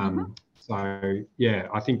 So yeah,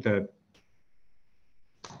 I think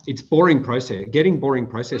it's boring process. Getting boring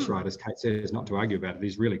process right, as Kate says, not to argue about it,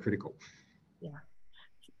 is really critical. Yeah.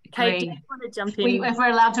 Kate, do you want to jump in? If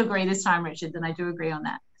we're allowed to agree this time, Richard, then I do agree on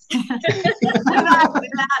that.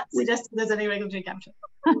 Without suggesting there's any regulatory capture.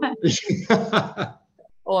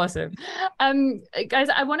 Awesome. Guys,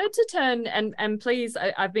 I wanted to turn and please,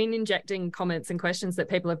 I've been injecting comments and questions that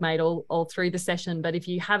people have made all through the session, but if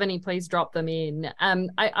you have any, please drop them in.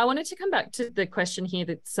 I wanted to come back to the question here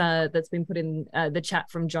that's been put in the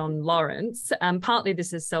chat from John Lawrence. Partly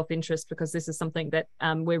this is self-interest, because this is something that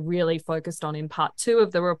we're really focused on in part 2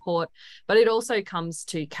 of the report, but it also comes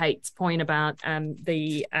to Kate's point about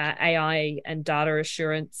the AI and data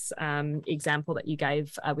assurance example that you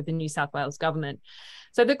gave with the New South Wales government.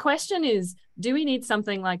 So the question is, do we need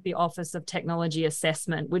something like the Office of Technology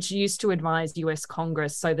Assessment, which used to advise US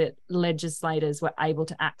Congress so that legislators were able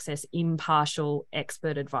to access impartial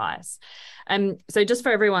expert advice? So just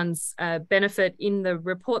for everyone's benefit, in the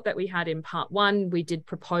report that we had in part 1, we did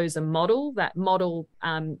propose a model. That model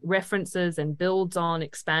references and builds on,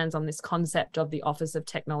 expands on this concept of the Office of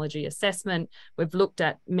Technology Assessment. We've looked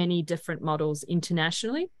at many different models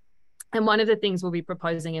internationally. And one of the things we'll be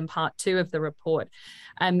proposing in part 2 of the report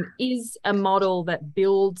is a model that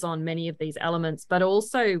builds on many of these elements, but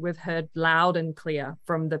also we've heard loud and clear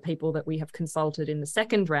from the people that we have consulted in the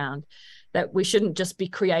second round that we shouldn't just be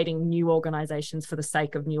creating new organisations for the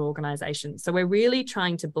sake of new organisations. So we're really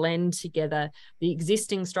trying to blend together the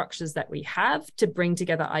existing structures that we have to bring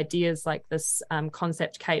together ideas like this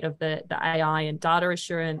concept, Kate, of the AI and data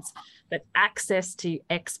assurance, but access to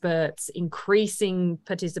experts, increasing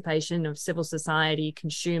participation of civil society,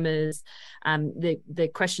 consumers. The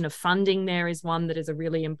question of funding there is one that is a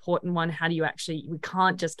really important one. How do you actually, we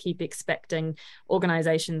can't just keep expecting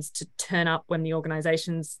organisations to turn up when the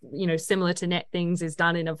organisations, similar to NetThings, is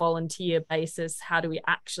done in a volunteer basis. How do we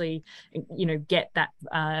actually, get that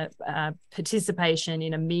participation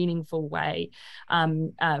in a meaningful way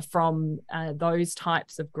from those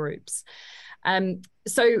types of groups?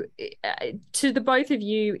 So to the both of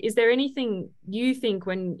you, is there anything you think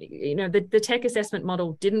when, the tech assessment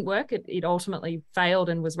model didn't work, it ultimately failed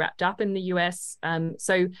and was wrapped up in the US.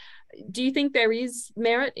 So do you think there is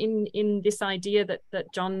merit in this idea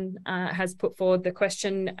that John has put forward the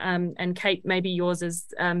question? And Kate, maybe yours is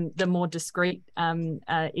the more discrete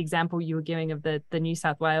example you were giving of the New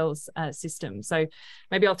South Wales system. So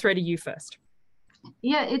maybe I'll throw to you first.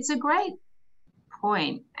 Yeah, it's a great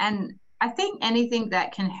point. And I think anything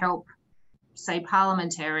that can help, say,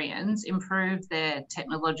 parliamentarians improve their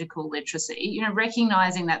technological literacy,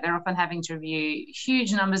 recognizing that they're often having to review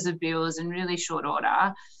huge numbers of bills in really short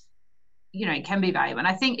order, can be valuable. And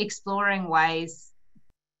I think exploring ways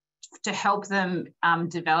to help them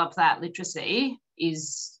develop that literacy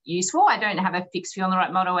is useful. I don't have a fixed view on the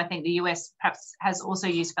right model. I think the US perhaps has also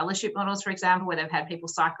used fellowship models, for example, where they've had people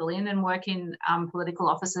cycle in and work in political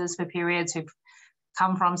offices for periods who've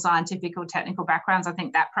come from scientific or technical backgrounds. I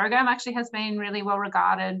think that program actually has been really well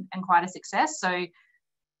regarded and quite a success. So,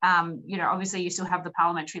 obviously you still have the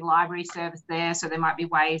parliamentary library service there. So there might be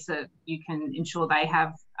ways that you can ensure they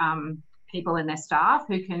have people in their staff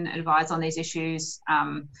who can advise on these issues,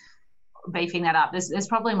 beefing that up. There's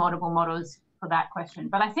probably multiple models for that question.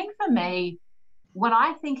 But I think for me, when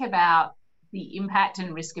I think about the impact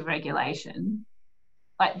and risk of regulation,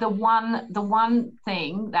 like the one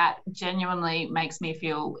thing that genuinely makes me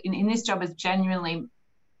feel in this job has genuinely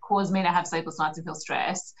caused me to have sleepless nights and feel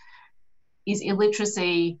stress is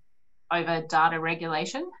illiteracy over data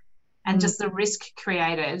regulation. And just the risk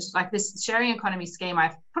created, like this sharing economy scheme,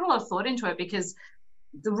 I've put a lot of thought into it because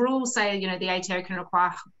the rules say, the ATO can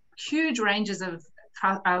require huge ranges of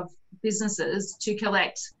businesses to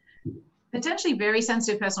collect potentially very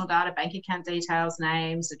sensitive personal data, bank account details,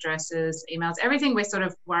 names, addresses, emails, everything we're sort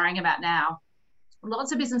of worrying about now.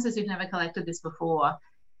 Lots of businesses who've never collected this before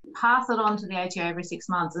pass it on to the ATO every 6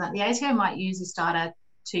 months, and that the ATO might use this data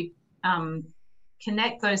to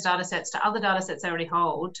connect those data sets to other data sets they already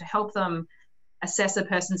hold to help them assess a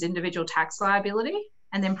person's individual tax liability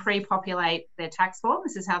and then pre-populate their tax form.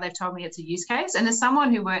 This is how they've told me it's a use case. And as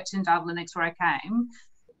someone who worked in Dublin before I came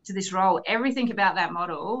to this role, everything about that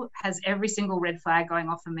model has every single red flag going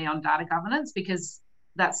off for me on data governance, because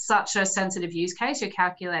that's such a sensitive use case. You're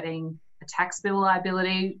calculating a tax bill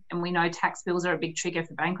liability, and we know tax bills are a big trigger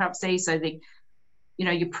for bankruptcy. So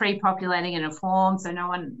you're pre-populating in a form, so no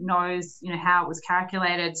one knows, how it was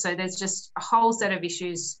calculated. So there's just a whole set of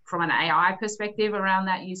issues from an AI perspective around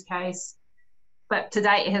that use case. But to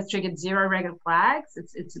date, it has triggered 0 red flags.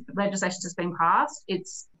 It's legislation just been passed.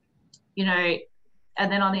 It's,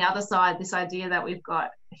 and then on the other side, this idea that we've got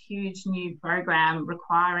a huge new program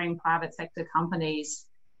requiring private sector companies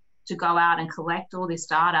to go out and collect all this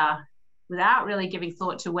data without really giving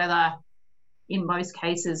thought to whether, in most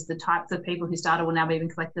cases, the types of people whose data will now be even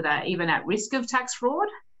collected are even at risk of tax fraud.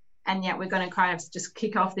 And yet we're going to kind of just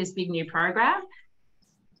kick off this big new program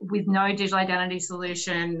with no digital identity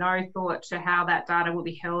solution, no thought to how that data will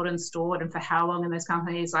be held and stored and for how long in those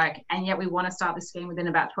companies, and yet we want to start the scheme within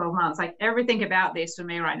about 12 months. Everything about this for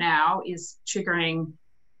me right now is triggering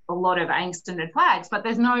a lot of angst and red flags, but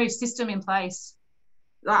there's no system in place.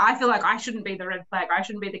 I feel like I shouldn't be the red flag. I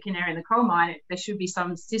shouldn't be the canary in the coal mine. There should be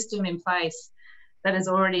some system in place that has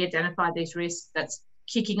already identified these risks, that's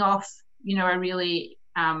kicking off, a really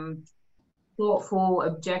thoughtful,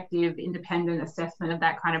 objective, independent assessment of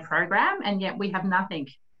that kind of program. And yet we have nothing.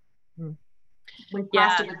 We've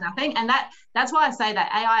passed it with nothing. And that's why I say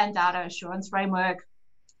that AI and data assurance framework,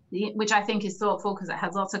 which I think is thoughtful because it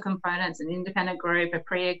has lots of components, an independent group, a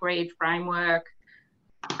pre-agreed framework,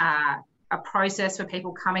 a process for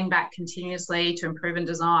people coming back continuously to improve and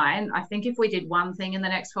design. I think if we did one thing in the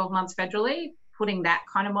next 12 months federally, putting that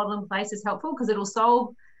kind of model in place is helpful, because it'll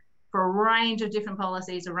solve for a range of different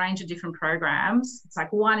policies, a range of different programs. It's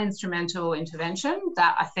like one instrumental intervention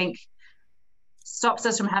that I think stops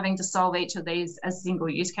us from having to solve each of these as single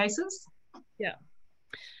use cases. Yeah.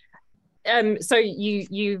 So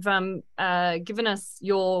you've given us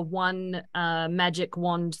your one magic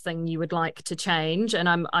wand thing you would like to change, and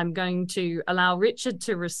I'm going to allow Richard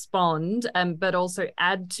to respond, but also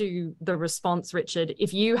add to the response, Richard,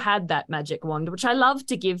 if you had that magic wand, which I love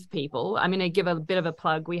to give people. I'm going to give a bit of a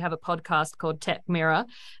plug. We have a podcast called Tech Mirror,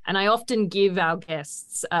 and I often give our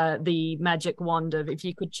guests the magic wand of if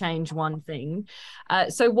you could change one thing.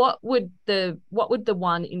 So what would the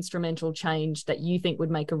one instrumental change that you think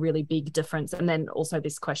would make a really big difference? And then also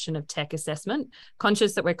this question of tech assessment,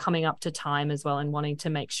 conscious that we're coming up to time as well and wanting to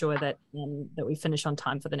make sure that that we finish on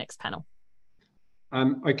time for the next panel.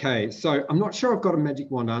 Okay, so I'm not sure I've got a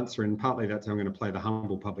magic wand answer, and partly that's I'm going to play the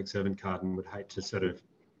humble public servant card and would hate to sort of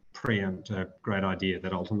preempt a great idea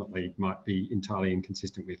that ultimately might be entirely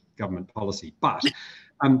inconsistent with government policy. But just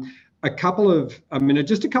a couple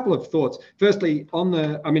of thoughts. Firstly,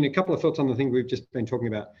 a couple of thoughts on the thing we've just been talking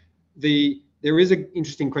about. there is an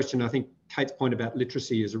interesting question. I think Kate's point about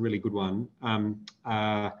literacy is a really good one.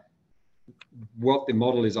 What the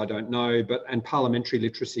model is, I don't know, and parliamentary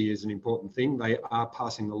literacy is an important thing. They are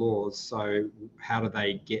passing the laws, so how do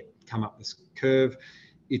they come up this curve?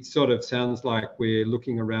 It sort of sounds like we're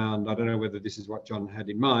looking around. I don't know whether this is what John had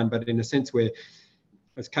in mind, but in a sense where,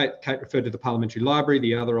 as Kate referred to the parliamentary library,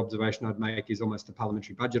 the other observation I'd make is almost the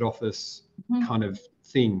parliamentary budget office kind of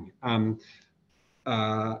thing.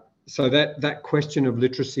 So that question of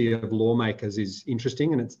literacy of lawmakers is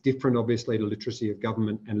interesting, and it's different, obviously, to literacy of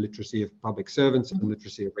government and literacy of public servants and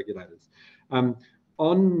literacy of regulators.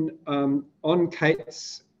 On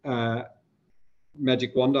Kate's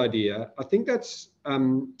magic wand idea, I think that's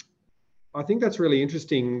really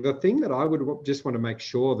interesting. The thing that I would just want to make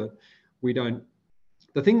sure that we don't,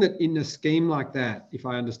 the thing that in a scheme like that, if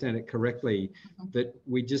I understand it correctly, that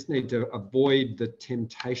we just need to avoid the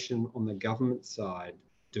temptation on the government side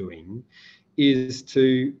doing, is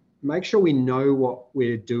to make sure we know what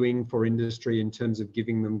we're doing for industry in terms of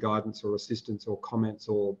giving them guidance or assistance or comments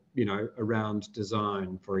or, around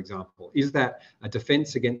design, for example. Is that a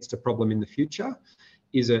defence against a problem in the future?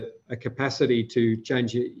 Is it a capacity to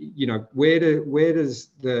change it? Where does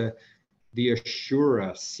the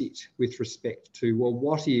assurer sit with respect to, well,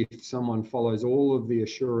 what if someone follows all of the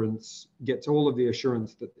assurance, gets all of the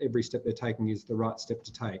assurance that every step they're taking is the right step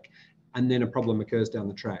to take, and then a problem occurs down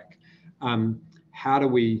the track? How do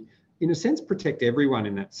we, in a sense, protect everyone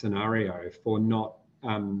in that scenario for not,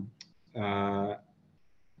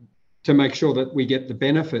 to make sure that we get the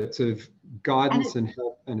benefits of guidance and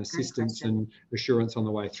help and assistance and assurance on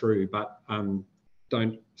the way through, but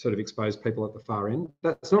don't sort of expose people at the far end?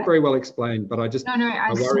 That's not very well explained, but I just... No,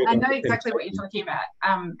 I know exactly what you're talking about.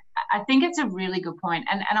 I think it's a really good point.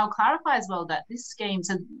 And I'll clarify as well that this scheme,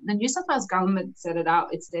 so the New South Wales government set it up.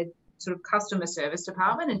 It's their sort of customer service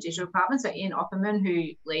department and digital department. So Ian Opperman,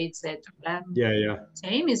 who leads their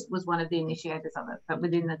team, was one of the initiators of it, but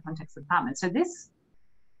within the context of the department. So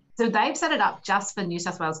they've set it up just for New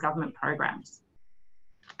South Wales government programs.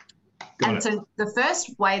 So the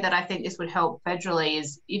first way that I think this would help federally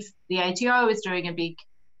is if the ATO is doing a big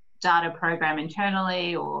data program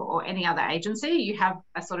internally or any other agency, you have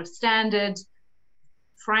a sort of standard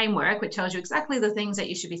framework which tells you exactly the things that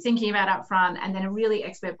you should be thinking about up front, and then a really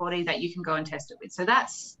expert body that you can go and test it with. So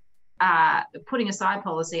that's putting aside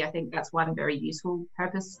policy. I think that's one very useful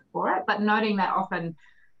purpose for it, but noting that often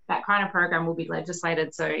that kind of program will be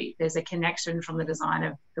legislated, so there's a connection from the design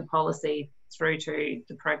of the policy through to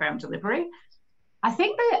the program delivery. I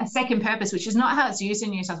think the second purpose, which is not how it's used in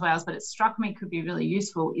New South Wales, but it struck me could be really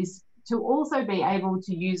useful, is to also be able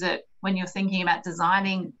to use it when you're thinking about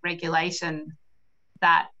designing regulation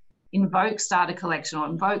that invokes data collection or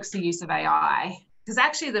invokes the use of AI. Because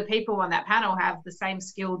actually the people on that panel have the same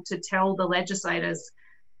skill to tell the legislators,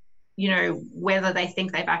 whether they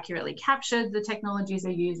think they've accurately captured the technologies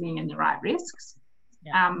they're using and the right risks.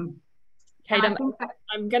 Yeah. Kate,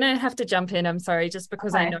 I'm going to have to jump in. I'm sorry, just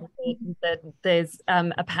because I know that there's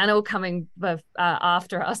a panel coming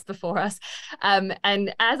after us, before us.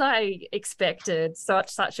 And as I expected,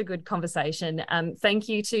 such a good conversation. Thank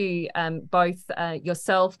you to both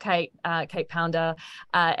yourself, Kate Pounder,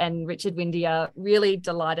 and Richard Windia. Really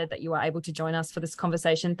delighted that you were able to join us for this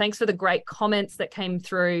conversation. Thanks for the great comments that came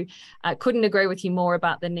through. Couldn't agree with you more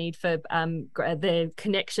about the need for the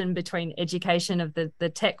connection between education of the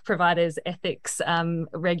tech providers, ethics,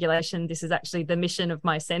 regulation. This is actually the mission of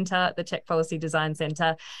my centre, the Tech Policy Design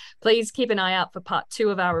Centre. Please keep an eye out for part 2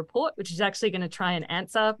 of our report, which is actually going to try and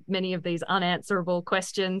answer many of these unanswerable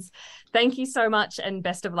questions. Thank you so much, and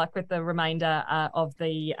best of luck with the remainder of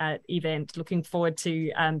the event. Looking forward to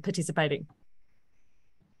participating.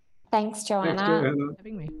 Thanks, Joanna. Thanks,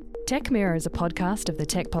 having me. Tech Mirror is a podcast of the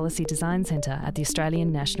Tech Policy Design Centre at the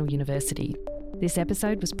Australian National University. This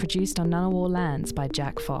episode was produced on Ngunnawal lands by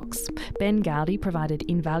Jack Fox. Ben Gowdy provided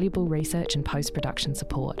invaluable research and post-production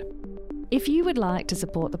support. If you would like to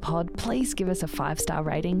support the pod, please give us a 5-star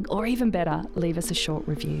rating, or even better, leave us a short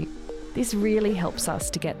review. This really helps us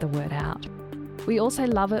to get the word out. We also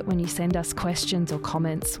love it when you send us questions or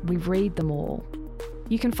comments. We read them all.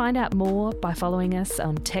 You can find out more by following us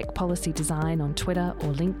on Tech Policy Design on Twitter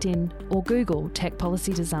or LinkedIn, or Google Tech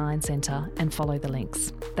Policy Design Centre and follow the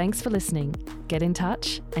links. Thanks for listening. Get in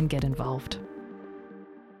touch and get involved.